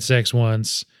 And they had sex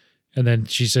once. And then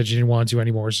she said she didn't want to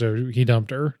anymore, so he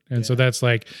dumped her. And so that's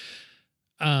like...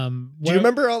 do you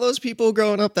remember all those people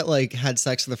growing up that like had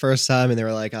sex for the first time and they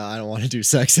were like, oh, I don't want to do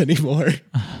sex anymore?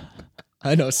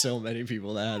 I know so many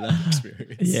people that had that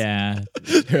experience. Yeah.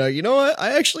 They're like, you know what?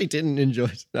 I actually didn't enjoy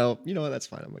it. No, you know what? That's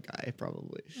fine. I'm a guy,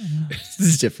 probably. This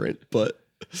is different, but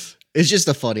it's just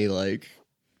a funny, like...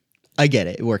 I get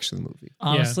it. It works for the movie.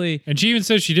 Honestly. Yeah. And she even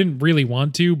says she didn't really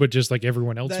want to, but just like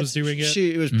everyone else was doing it.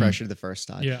 She was pressured the first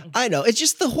time. Yeah. I know. It's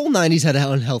just the whole 90s had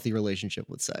an unhealthy relationship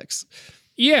with sex.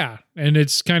 Yeah. And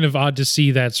it's kind of odd to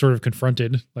see that sort of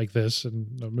confronted like this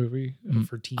in a movie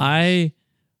for teens. I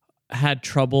had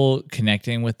trouble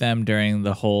connecting with them during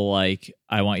the whole, like,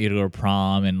 I want you to go to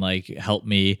prom and like help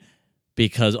me,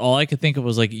 because all I could think of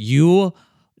was like,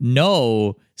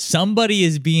 somebody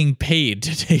is being paid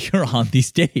to take her on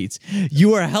these dates.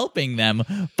 You are helping them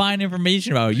find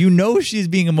information about her. She's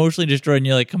being emotionally destroyed, and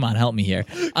you're like, come on, help me here.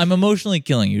 I'm emotionally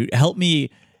killing you. Help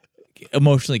me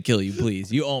emotionally kill you,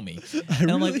 please. You owe me.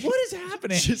 And I'm like, really what is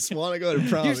happening? just want to go to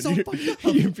prom. You're so and fucked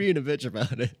up. you're being a bitch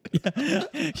about it.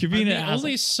 You're being the an asshole.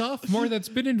 only sophomore that's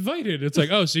been invited. It's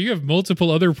like, oh, so you have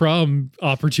multiple other prom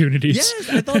opportunities. Yes,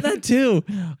 I thought that too.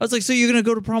 I was like, so you're gonna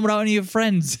go to prom without any of your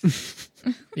friends?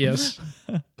 Yes.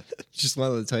 Just one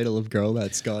of the title of girl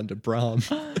that's gone to prom.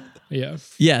 Yeah.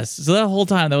 Yes. So that whole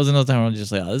time, that was another time where I was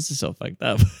just like, oh, this is so fucked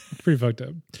up. Pretty fucked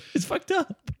up. It's fucked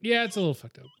up. Yeah, it's a little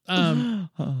fucked up.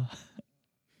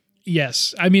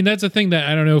 Yes. I mean, that's a thing that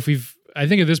I don't know if I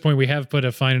think at this point we have put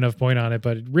a fine enough point on it,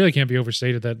 but it really can't be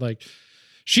overstated that like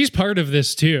she's part of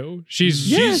this too. She's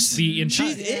the entire,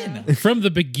 She's in. from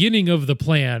the beginning of the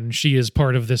plan. She is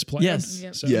part of this plan. Yes.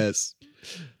 Yep. So, Yes.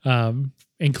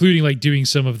 including like doing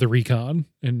some of the recon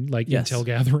and like Yes. intel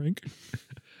gathering.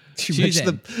 She She's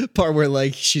mentioned the part where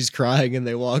like she's crying and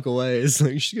they walk away. It's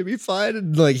like she's gonna be fine,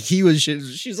 and like she's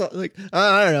like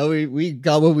I don't know. We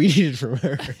got what we needed from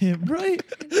her. Right.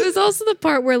 It was also the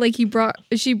part where like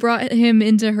she brought him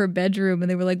into her bedroom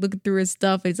and they were like looking through his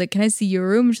stuff. And he's like, "Can I see your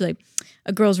room?" And she's like,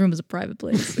 "A girl's room is a private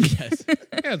place." Yes.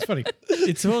 Yeah, it's funny.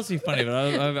 It's supposed to be funny, but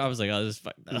I was like, oh, this is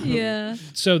fucked up. Yeah.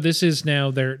 So this is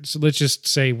now so let's just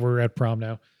say we're at prom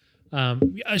now.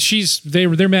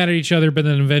 They're mad at each other, but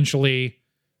then eventually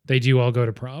they do all go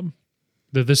to prom.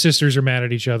 The sisters are mad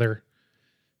at each other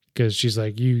because she's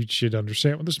like, you should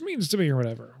understand what this means to me or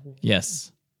whatever.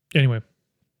 Yes. Anyway,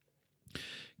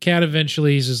 Kat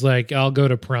eventually is like, I'll go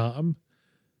to prom.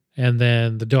 And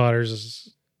then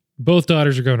both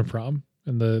daughters are going to prom.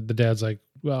 And the dad's like,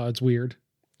 well, it's weird.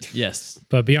 Yes.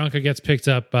 But Bianca gets picked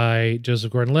up by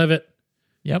Joseph Gordon-Levitt.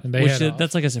 Yep. And they head off.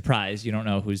 That's like a surprise. You don't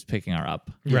know who's picking her up.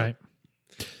 Right.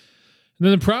 And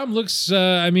then the prom looks,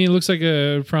 it looks like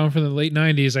a prom from the late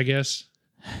 90s, I guess.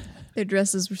 Their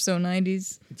dresses were so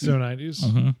 90s. So 90s.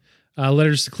 Mm-hmm.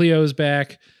 Letters to Cleo is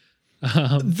back.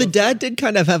 The dad did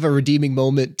kind of have a redeeming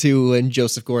moment too when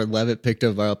Joseph Gordon-Levitt picked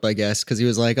him up, I guess, because he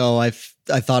was like, "Oh, I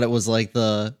thought it was like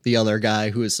the other guy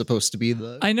who was supposed to be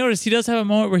the." I noticed he does have a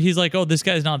moment where he's like, "Oh, this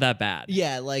guy's not that bad."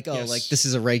 Yeah, like Yes. like this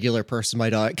is a regular person, my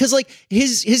daughter. Because like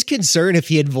his concern, if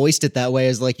he had voiced it that way,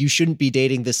 is like you shouldn't be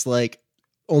dating this like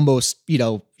almost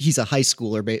he's a high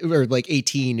schooler or like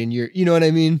 18 and you're what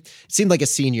I mean. It seemed like a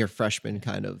senior freshman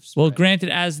kind of. Well, granted,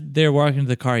 as they're walking to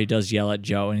the car, he does yell at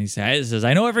Joe and he says,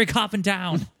 "I know every cop in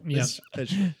town." Yeah.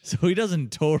 So he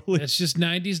doesn't totally. It's just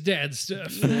 90s dad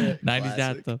stuff. 90s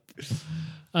dad stuff.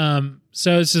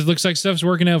 So it says, looks like stuff's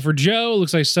working out for Joe.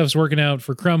 Looks like stuff's working out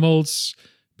for Krumholtz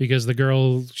because the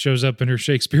girl shows up in her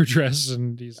Shakespeare dress.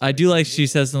 And he's I do like she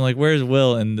says something like, "Where's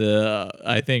Will?" And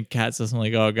I think Kat says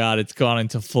something like, "Oh God, it's gone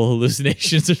into full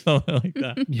hallucinations" or something like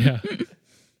that. Yeah.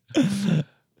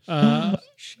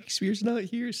 Shakespeare's not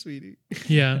here, sweetie.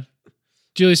 Yeah.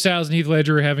 Julia Stiles and Heath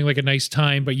Ledger are having like a nice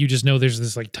time, but you just know there's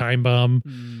this like time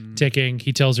bomb ticking.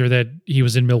 He tells her that he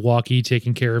was in Milwaukee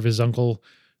taking care of his uncle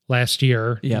last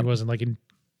year. Yeah. He wasn't like in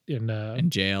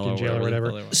jail or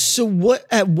whatever. So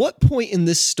at what point in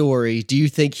this story do you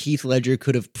think Heath Ledger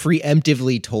could have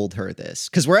preemptively told her this?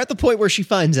 Because we're at the point where she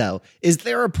finds out. Is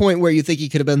there a point where you think he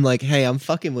could have been like, "Hey, I'm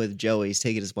fucking with Joey. He's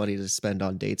taking his money to spend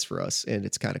on dates for us, and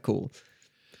it's kind of cool."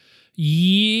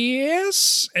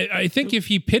 Yes. I think if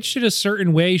he pitched it a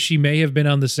certain way, she may have been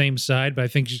on the same side, but I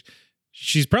think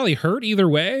she's probably hurt either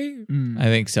way. I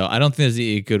think so. I don't think there's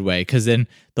a good way because then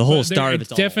the whole start of it's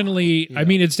definitely. I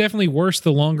mean, it's definitely worse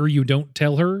the longer you don't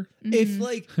tell her. If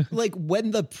like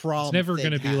when the prom, It's never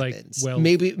going to be like, well,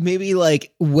 maybe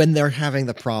like when they're having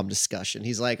the prom discussion,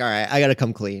 he's like, "All right, I got to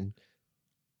come clean,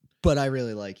 but I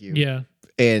really like you, yeah.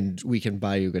 and we can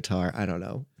buy you a guitar." I don't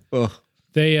know. Ugh.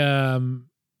 They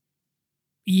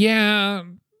yeah,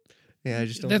 I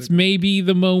just don't. that's maybe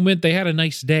the moment. They had a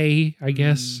nice day, I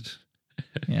guess.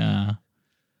 Yeah.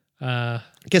 I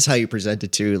guess how you present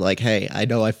it too, like, "Hey, I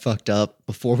know I fucked up.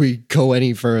 Before we go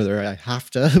any further, I have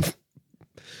to."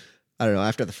 I don't know.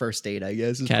 After the first date, I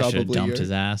guess is Kat should have probably dumped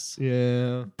his ass.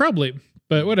 Yeah. Probably,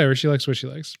 but whatever. She likes what she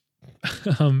likes.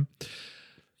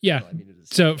 Yeah. Well, I mean, it is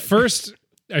So first,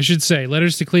 I should say,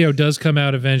 Letters to Cleo does come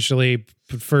out eventually.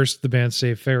 But first, the band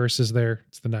say Ferris is there.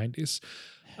 It's the 90s.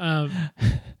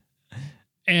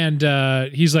 And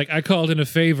he's like, "I called in a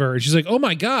favor." And she's like, "Oh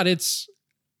my God, it's..."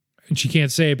 And she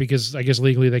can't say it because I guess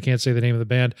legally they can't say the name of the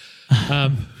band.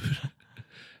 And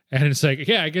it's like,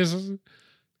 yeah, I guess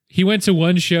he went to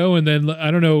one show and then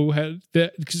I don't know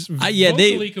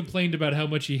vocally complained about how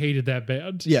much he hated that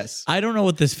band. Yes. I don't know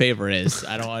what this favor is.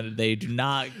 They do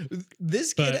not.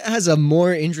 This kid has a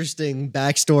more interesting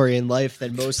backstory in life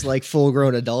than most like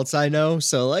full-grown adults I know.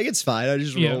 So like it's fine. I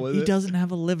just roll with He it. doesn't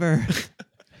have a liver.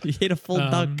 He ate a full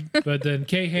duck. But then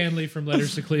Kay Hanley from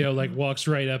Letters to Cleo like walks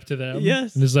right up to them.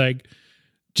 Yes. And is like,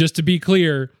 just to be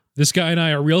clear, this guy and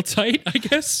I are real tight, I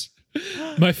guess.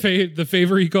 The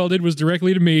favor he called in was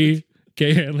directly to me,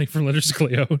 Kay Hanley from Letters to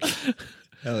Cleo.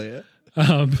 Hell yeah.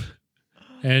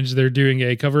 And they're doing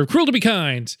a cover of Cruel to Be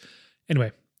Kind.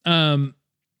 Anyway, and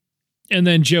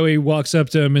then Joey walks up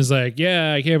to him and is like,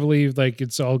 yeah, I can't believe like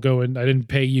it's all going, I didn't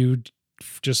pay you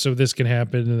just so this can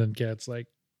happen. And then Kat's like,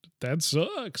 that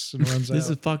sucks, and runs This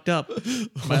out. is fucked up.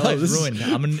 My life's ruined.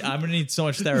 I'm gonna need so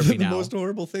much therapy The now. most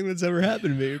horrible thing that's ever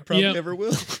happened to me. Probably Yep. never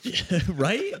will.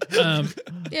 Right? Yeah,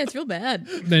 it's real bad.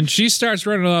 Then she starts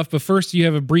running off, but first you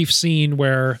have a brief scene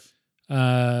where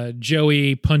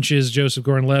Joey punches Joseph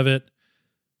Gordon-Levitt,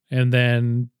 and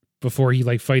then before he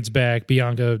like fights back,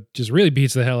 Bianca just really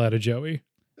beats the hell out of Joey.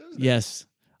 Yes.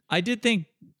 I did think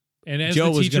And as Joe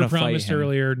the was teacher gonna fight promised him.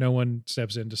 earlier, no one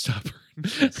steps in to stop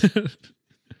her.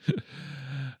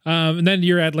 And then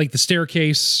you're at like the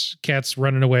staircase. Kat's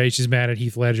running away. She's mad at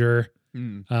Heath Ledger.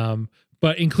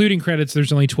 But including credits,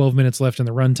 there's only 12 minutes left in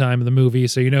the runtime of the movie,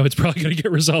 so you know it's probably going to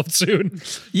get resolved soon.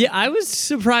 Yeah, I was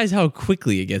surprised how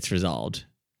quickly it gets resolved.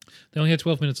 They only had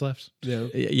 12 minutes left. Yeah.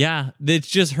 Yeah, it's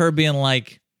just her being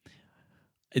like,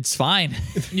 it's fine.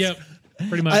 Yep,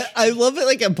 pretty much. I love it.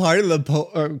 Like a part of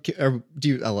the or do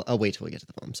you? I'll wait till we get to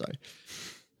the poem. Sorry.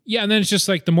 Yeah, and then it's just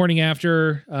like the morning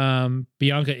after,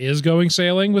 Bianca is going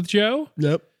sailing with Joe.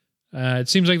 Yep. It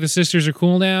seems like the sisters are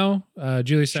cool now.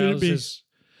 Julia Stiles is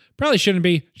probably shouldn't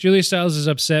be. Julia Stiles is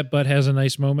upset, but has a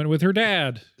nice moment with her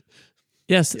dad.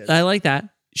 Yes, I like that.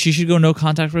 She should go no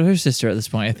contact with her sister at this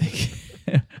point, I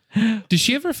think. Did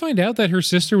she ever find out that her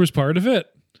sister was part of it?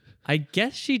 I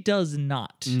guess she does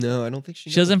not. No, I don't think she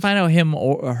She doesn't find out him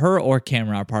or her or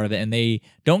Cameron are part of it, and they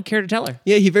don't care to tell her.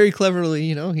 Yeah, he very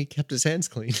cleverly, he kept his hands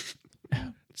clean.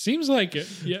 Seems like it.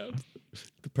 Yeah.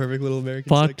 The perfect little American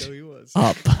Fucked psycho he was.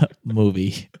 up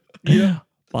movie. Yeah.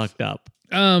 Fucked up.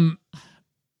 And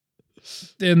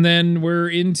then we're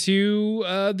into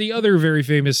the other very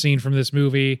famous scene from this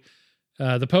movie,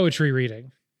 the poetry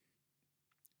reading.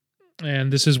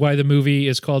 And this is why the movie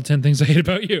is called 10 Things I Hate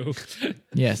About You.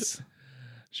 Yes.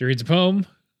 She reads a poem.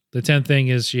 The 10th thing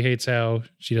is she hates how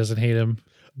she doesn't hate him.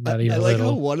 Not even I a like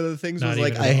little. how one of the things Not was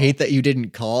like, even at I all. hate that you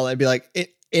didn't call. I'd be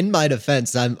like, in my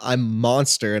defense, I'm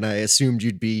Monster, and I assumed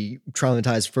you'd be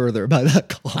traumatized further by that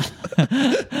call.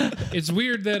 It's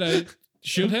weird that I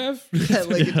should have. Yeah,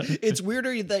 like it's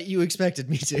weirder that you expected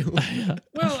me to.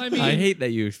 Well, I mean, I hate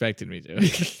that you expected me to.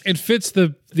 it fits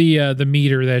the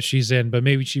meter that she's in, but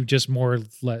maybe she just more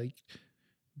like,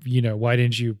 why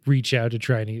didn't you reach out to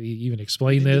try and even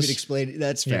explain this? Even explain.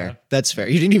 That's fair. Yeah. That's fair.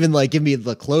 You didn't even like give me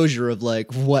the closure of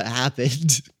like what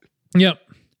happened. Yep.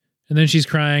 And then she's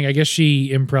crying. I guess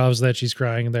she improvs that she's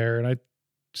crying there, and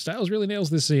Stiles really nails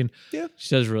this scene. She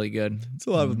does really good. It's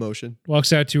a lot of emotion.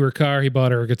 Walks out to her car. He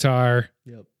bought her a guitar.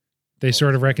 Yep. They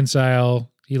sort of reconcile.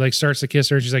 He like starts to kiss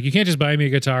her. She's like, "You can't just buy me a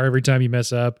guitar every time you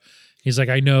mess up." He's like,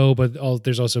 "I know, but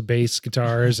there's also bass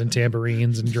guitars and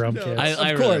tambourines and drum kits." I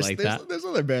of really course, like there's, that. There's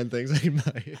other band things I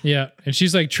buy. Yeah, and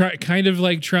she's like trying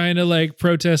to like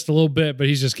protest a little bit, but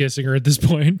he's just kissing her at this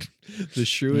point. The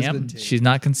shrew has Yep. been tamed. She's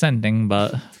not consenting,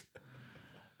 but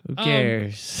who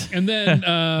cares? And then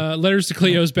Letters to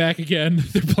Cleo's back again.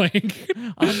 They're playing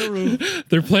On the roof.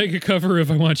 They're playing a cover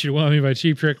of "I Want You to Want Me" by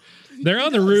Cheap Trick. They're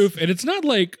on the roof, and it's not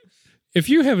like, if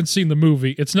you haven't seen the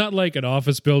movie, it's not like an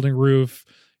office building roof.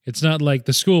 It's not like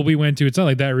the school we went to. It's not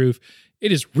like that roof.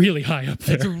 It is really high up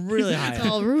there. It's really high. It's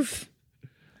all roof.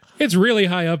 It's really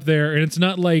high up there, and it's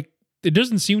not like, it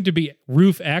doesn't seem to be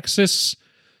roof access.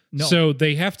 No. So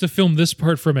they have to film this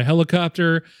part from a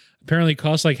helicopter. Apparently it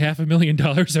costs like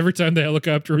 $500,000 every time the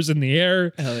helicopter was in the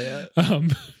air. Hell yeah.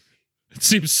 It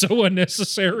seems so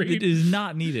unnecessary. It is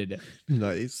not needed.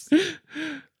 Nice.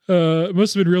 It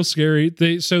must have been real scary.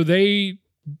 They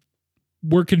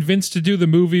were convinced to do the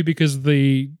movie because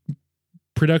the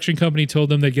production company told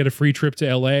them they'd get a free trip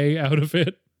to LA out of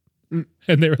it. And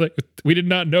they were like, we did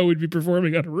not know we'd be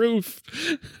performing on a roof.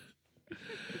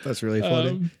 That's really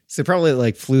funny. So they probably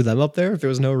like flew them up there if there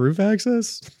was no roof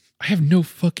access. I have no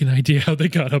fucking idea how they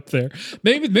got up there.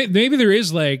 Maybe there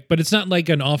is like, but it's not like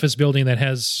an office building that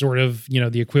has sort of,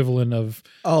 the equivalent of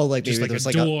Oh, like just maybe like there's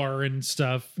a like door and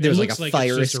stuff. It there's like looks a it's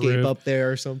fire just a escape roof. up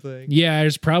there or something. Yeah,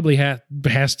 there's probably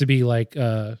has to be like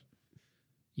Oh,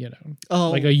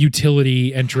 like a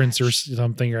utility entrance or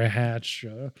something, or a hatch.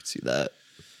 I can see that.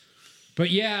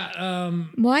 But yeah,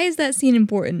 Why is that scene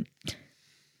important?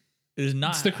 It is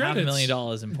not It's the credits.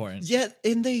 $500,000 important. Yeah,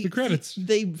 and The credits.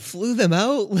 They flew them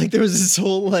out. Like there was this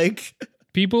whole like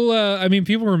people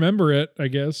remember it, I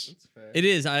guess. It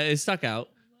is. It stuck out,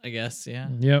 I guess. Yeah.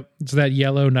 Yep. It's that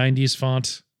yellow 90s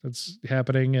font that's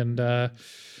happening. And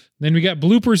Then we got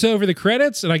bloopers over the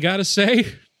credits, and I gotta say,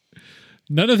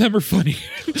 none of them are funny.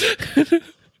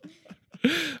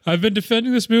 I've been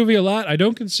defending this movie a lot. I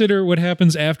don't consider what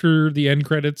happens after the end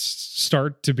credits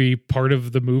start to be part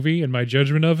of the movie in my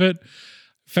judgment of it.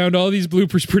 Found all these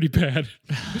bloopers pretty bad.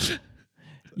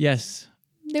 Yes.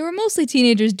 They were mostly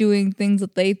teenagers doing things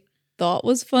that they thought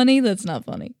was funny. That's not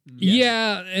funny. Yes.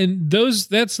 Yeah, and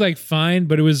that's like fine,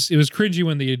 but it was cringy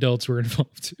when the adults were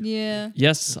involved. Yeah.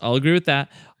 Yes, I'll agree with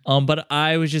that. But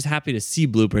I was just happy to see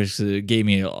bloopers because it gave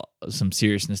me some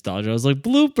serious nostalgia. I was like,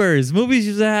 bloopers, movies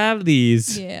used to have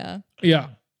these. Yeah. Yeah.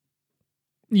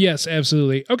 Yes,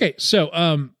 absolutely. Okay,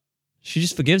 so she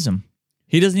just forgives him.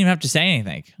 He doesn't even have to say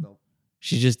anything. No.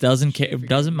 She just doesn't care,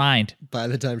 doesn't mind. By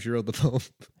the time she wrote the poem.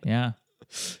 Yeah.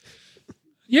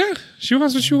 Yeah, she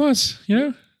wants what she wants, you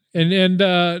know?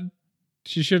 And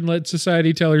she shouldn't let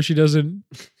society tell her she doesn't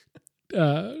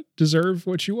deserve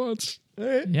what she wants.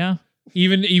 Yeah.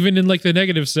 Even in like the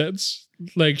negative sense.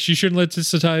 Like she shouldn't let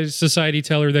society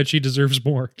tell her that she deserves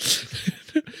more.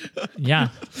 Yeah.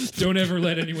 Don't ever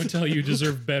let anyone tell you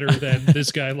deserve better than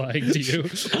this guy lying to you.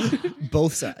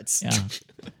 Both sides.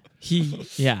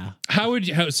 Yeah. How would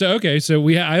you? So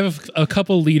I have a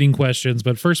couple leading questions,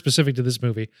 but first specific to this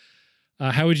movie,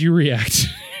 how would you react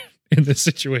in this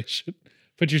situation?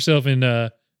 Put yourself in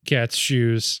Kat's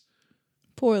shoes.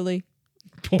 Poorly.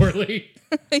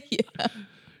 Yeah.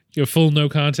 You know, full no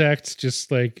contact.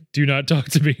 Just like, do not talk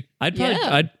to me. I'd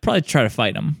probably try to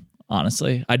fight him.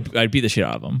 Honestly, I'd beat the shit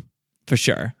out of him for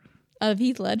sure. Out of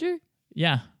Heath Ledger?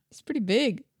 Yeah. He's pretty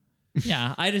big.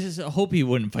 Yeah, I just hope he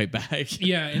wouldn't fight back.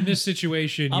 Yeah, in this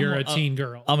situation, you're a teen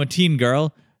girl. I'm a teen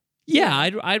girl. Yeah,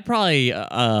 I'd probably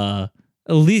at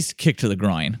least kick to the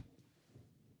groin.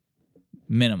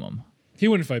 Minimum. He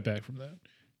wouldn't fight back from that.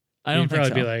 I don't He'd think probably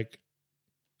so. be like,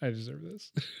 I deserve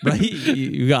this. Right?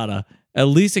 You gotta at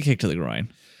least a kick to the groin.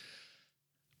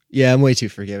 Yeah, I'm way too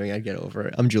forgiving. I'd get over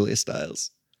it. I'm Julia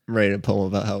Stiles. I'm writing a poem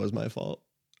about how it was my fault.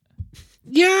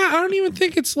 Yeah, I don't even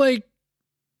think it's like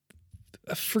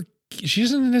she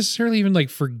doesn't necessarily even like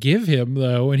forgive him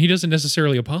though, and he doesn't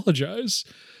necessarily apologize.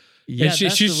 Yeah, and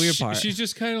that's the weird part. She's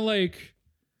just kind of like,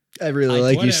 I really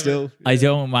like whatever. you still. I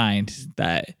don't mind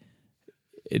that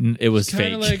it was fake.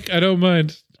 kind of like, I don't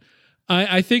mind.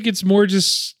 I think it's more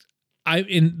just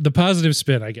in the positive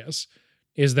spin, I guess,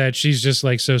 is that she's just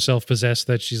like so self-possessed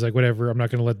that she's like, whatever, I'm not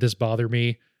going to let this bother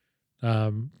me.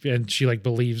 And she like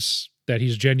believes that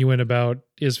he's genuine about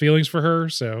his feelings for her.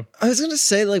 So I was gonna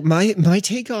say, like, my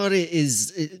take on it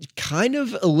is kind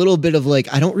of a little bit of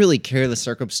like, I don't really care the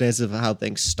circumstances of how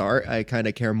things start. I kind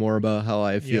of care more about how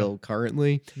I feel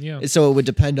currently. yeah, So it would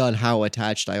depend on how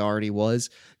attached I already was.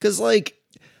 Because, like,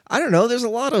 I don't know, there's a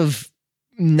lot of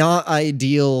not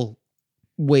ideal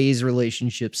ways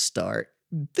relationships start.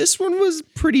 This one was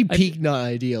pretty peak not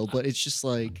ideal, but it's just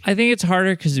like, I think it's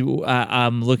harder because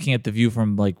I'm looking at the view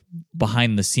from like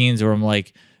behind the scenes, where I'm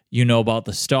like, you know, about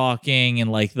the stalking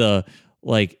and like the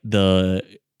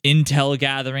intel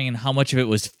gathering and how much of it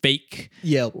was fake.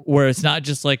 yeah, Where it's not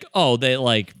just like, oh, they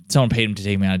like someone paid him to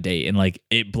take me on a date and like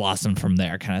it blossomed from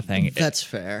there kind of thing. that's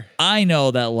fair. I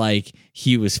know that like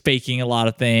he was faking a lot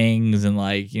of things and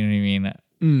like, you know what I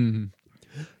mean?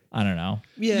 I don't know.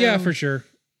 yeah, for sure.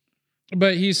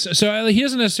 But he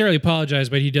doesn't necessarily apologize,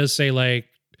 but he does say like,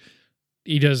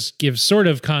 he does give sort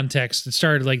of context. It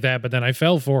started like that, but then I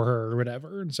fell for her or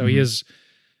whatever. And so he is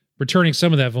returning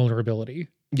some of that vulnerability.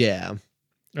 Yeah.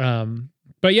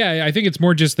 But yeah, I think it's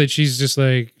more just that she's just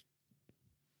like,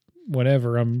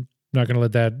 whatever, I'm not going to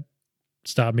let that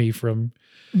stop me from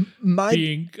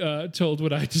being told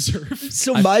what I deserve.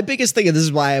 So my biggest thing, and this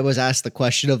is why I was asked the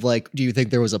question of like, do you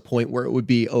think there was a point where it would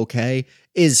be okay?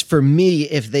 Is for me,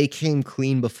 if they came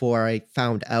clean before I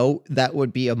found out, that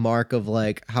would be a mark of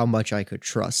like how much I could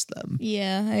trust them.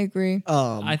 Yeah, I agree.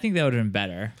 I think that would have been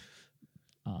better.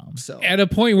 So At a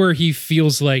point where he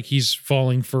feels like he's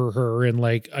falling for her and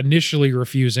like initially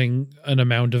refusing an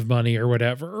amount of money or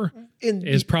whatever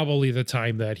is probably the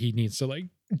time that he needs to like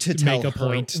to make tell a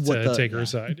point to take her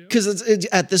side. because it's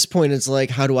at this point, it's like,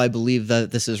 how do I believe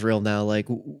that this is real now? Like,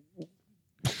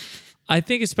 I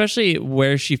think especially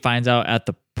where she finds out at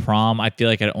the prom, I feel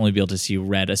like I'd only be able to see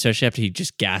red, especially after he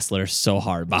just gaslit her so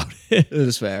hard about it. it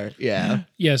is fair. Yeah.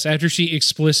 Yes, after she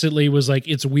explicitly was like,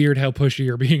 it's weird how pushy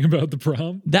you're being about the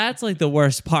prom. That's like the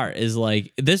worst part is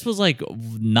like, this was like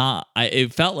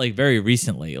it felt like very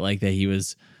recently, like that he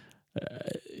was,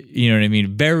 you know what I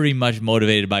mean? Very much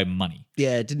motivated by money.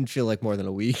 Yeah. It didn't feel like more than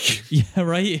a week. Yeah,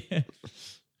 right?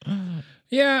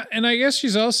 Yeah, and I guess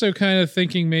she's also kind of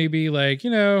thinking maybe like,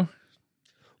 you know,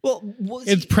 Well,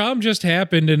 it's prom just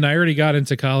happened and I already got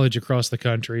into college across the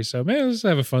country, so man, let's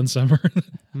have a fun summer.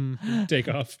 Take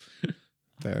off.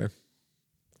 Fair.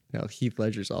 No, Heath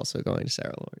Ledger's also going to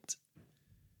Sarah Lawrence.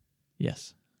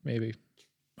 Yes. Maybe.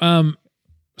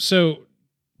 So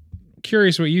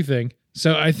curious what you think.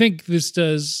 So I think this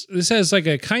has like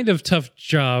a kind of tough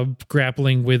job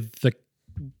grappling with the,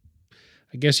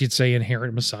 I guess you'd say,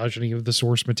 inherent misogyny of the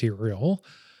source material.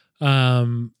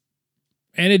 And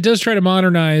it does try to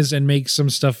modernize and make some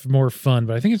stuff more fun,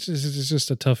 but I think it's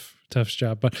just a tough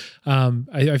job. But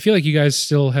I feel like you guys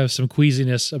still have some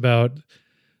queasiness about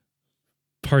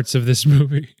parts of this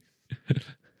movie.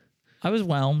 I was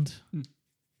whelmed.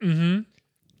 Mm-hmm.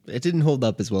 It didn't hold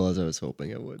up as well as I was hoping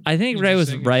it would. I think Ray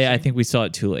was right. I think we saw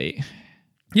it too late.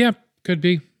 Yeah, could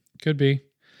be.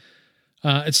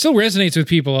 It still resonates with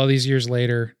people all these years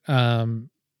later. And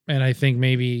I think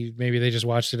maybe they just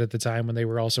watched it at the time when they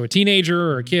were also a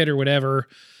teenager or a kid or whatever.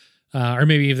 Or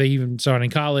maybe if they even saw it in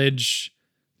college.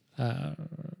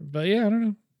 But yeah, I don't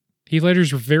know. Heath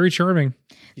Ledger's very charming.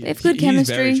 They have good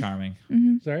chemistry. He's very charming.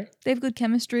 Mm-hmm. Sorry? They have good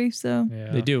chemistry, so.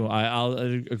 Yeah. They do. I'll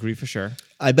agree for sure.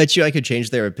 I bet you I could change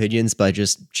their opinions by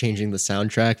just changing the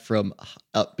soundtrack from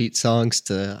upbeat songs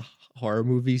to horror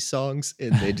movie songs,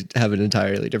 and they'd have an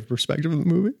entirely different perspective of the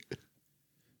movie.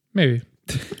 Maybe.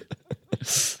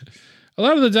 A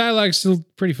lot of the dialogue's still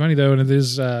pretty funny, though, and it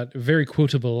is very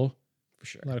quotable. For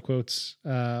sure. A lot of quotes.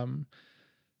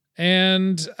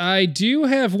 And I do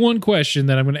have one question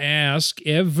that I'm going to ask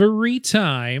every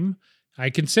time. I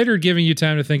considered giving you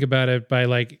time to think about it by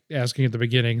like asking at the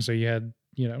beginning, so you had,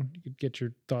 you could get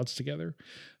your thoughts together.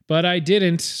 But I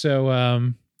didn't,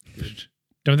 so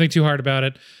don't think too hard about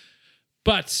it.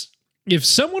 But if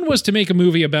someone was to make a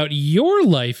movie about your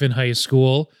life in high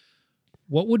school,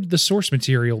 what would the source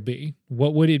material be?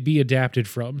 What would it be adapted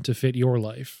from to fit your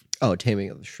life? Oh, Taming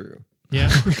of the Shrew. Yeah.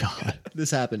 Oh, God.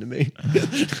 This happened to me.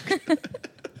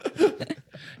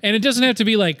 And it doesn't have to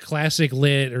be like classic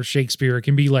lit or Shakespeare. It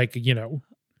can be like, Oh,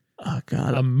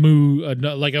 God.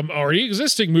 like an already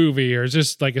existing movie, or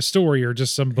just like a story, or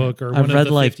just some book, or I've one of read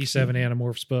the like 57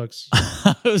 Animorphs books.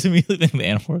 I was immediately thinking the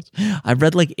Animorphs. I've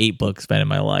read like 8 books in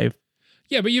my life.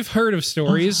 Yeah, but you've heard of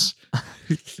stories.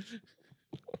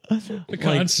 The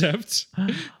concept.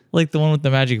 Like the one with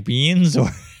the magic beans, or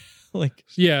like.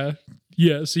 Yeah.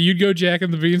 So you'd go Jack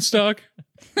and the Beanstalk?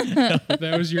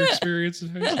 That was your experience in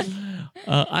high school?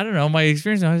 I don't know. My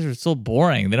experience in high school is so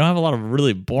boring. They don't have a lot of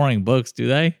really boring books, do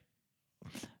they?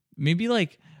 Maybe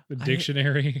like The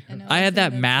dictionary. I had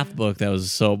that math book that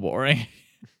was so boring.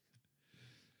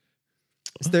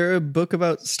 Is there a book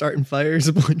about starting fires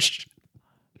a bunch?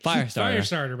 Firestarter.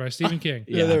 Firestarter by Stephen King.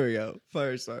 Yeah, there we go.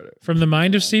 Firestarter. From the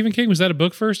mind of Stephen King. Was that a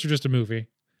book first or just a movie?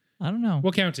 I don't know.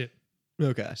 We'll count it.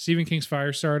 Okay. Stephen King's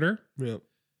Firestarter. Yeah.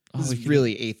 Oh, This is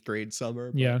really 8th grade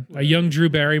summer. but Yeah. A whatever. young Drew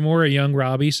Barrymore, a young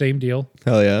Robbie, same deal.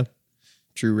 Hell yeah.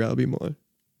 Drew Robbie Moore.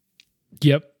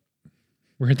 Yep.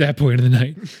 We're at that point of the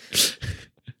night.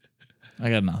 I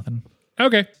got nothing.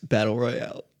 Okay. Battle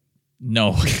Royale.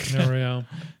 No. No real.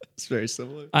 It's very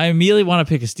similar. I immediately want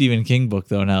to pick a Stephen King book,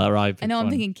 though, now that Robbie picked I know, I'm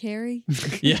one. thinking Carrie.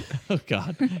 Yeah. Oh,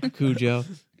 God. Cujo.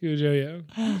 Cujo,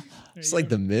 yeah. It's like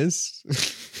The Mist.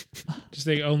 Just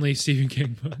think only Stephen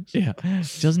King books. Yeah.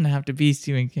 It doesn't have to be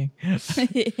Stephen King. It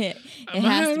It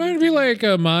has to might be like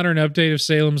a modern update of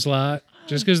Salem's Lot,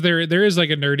 just because there is like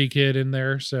a nerdy kid in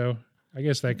there, so I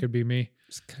guess that could be me.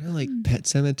 It's kind of like Pet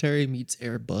Cemetery meets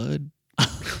Air Bud.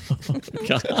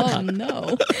 God. Oh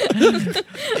no.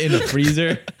 In a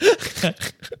freezer.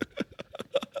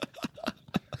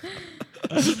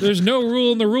 There's no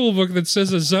rule in the rule book that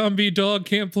says a zombie dog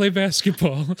can't play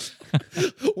basketball.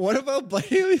 What about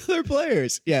biting the other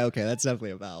players? Yeah, okay, that's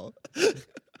definitely a vowel.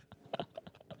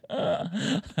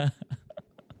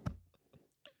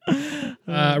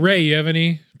 Ray, you have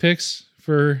any picks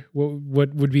for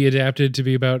what would be adapted to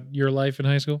be about your life in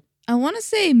high school? I want to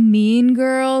say Mean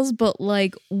Girls, but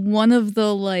like one of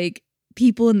the like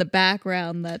people in the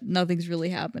background that nothing's really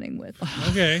happening with.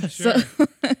 Okay, sure.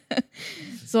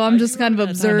 So I'm just kind of that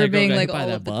time that girl observing got like hit by all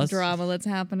that of the bus? drama that's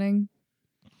happening.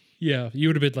 Yeah, you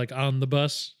would have been like on the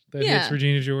bus that Yeah. hits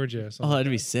Regina George. Yeah, Oh, that'd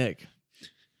be sick.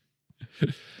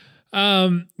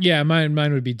 Yeah,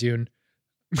 mine would be Dune.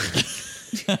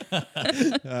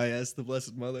 Oh, yes, the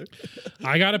Blessed Mother.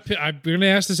 I'm gonna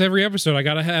ask this every episode. I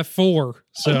gotta have 4.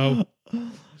 So,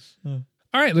 all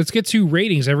right, let's get to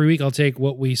ratings. Every week, I'll take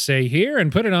what we say here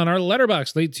and put it on our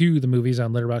letterbox. Late to the movies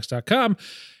on letterbox.com.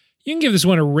 You can give this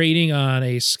one a rating on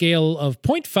a scale of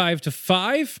 0.5 to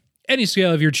 5, any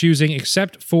scale of your choosing,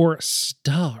 except for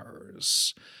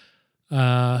stars.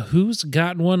 Who's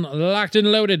got one locked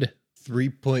and loaded?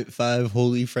 3.5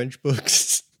 holy French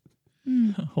books.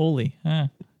 Holy. Huh.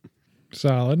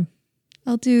 Solid.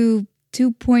 I'll do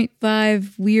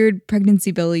 2.5 weird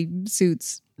pregnancy belly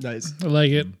suits. Nice. I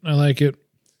like it.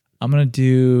 I'm going to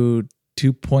do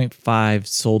 2.5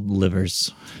 sold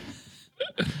livers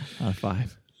out of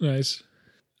 5. Nice.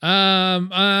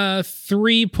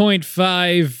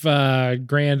 3.5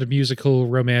 grand musical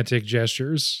romantic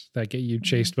gestures that get you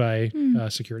chased by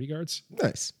security guards.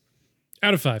 Nice.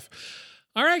 Out of 5.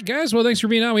 All right, guys. Well, thanks for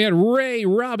being on. We had Ray,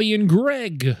 Robbie, and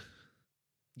Greg.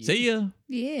 See ya.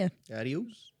 Yeah.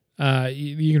 Adios.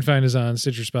 You can find us on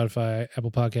Stitcher, Spotify, Apple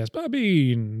Podcasts,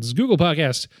 Podbeans, Google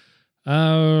Podcast,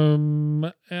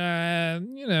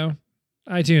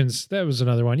 iTunes. That was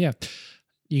another one. Yeah.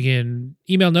 You can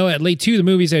email Noah at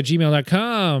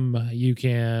late2themovies@gmail.com. You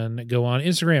can go on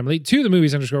Instagram,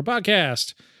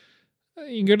 late2themovies_podcast.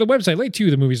 You can go to the website,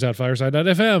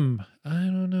 late2themovies.fireside.fm. I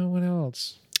don't know what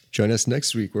else. Join us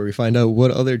next week where we find out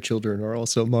what other children are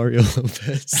also Mario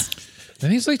Lopez. I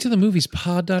think it's Late to the Movies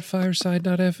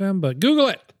pod.fireside.fm, but Google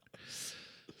it.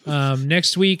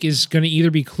 Next week is going to either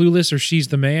be Clueless or She's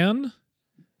the Man.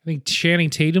 I think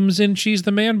Channing Tatum's in She's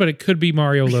the Man, but it could be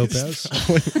Mario Lopez.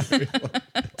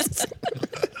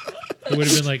 It would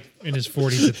have been like in his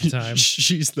 40s at the time.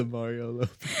 She's the Mario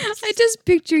Lopez. I just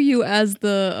picture you as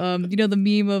the the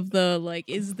meme of the like,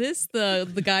 is this the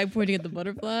guy pointing at the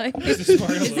butterfly? Is this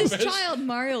Mario Is Lopez? this child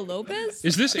Mario Lopez?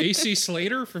 Is this AC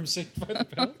Slater from Saved by the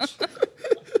Bell?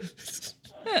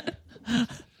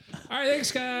 All right,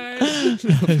 thanks, guys.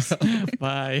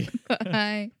 Bye.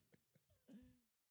 Bye.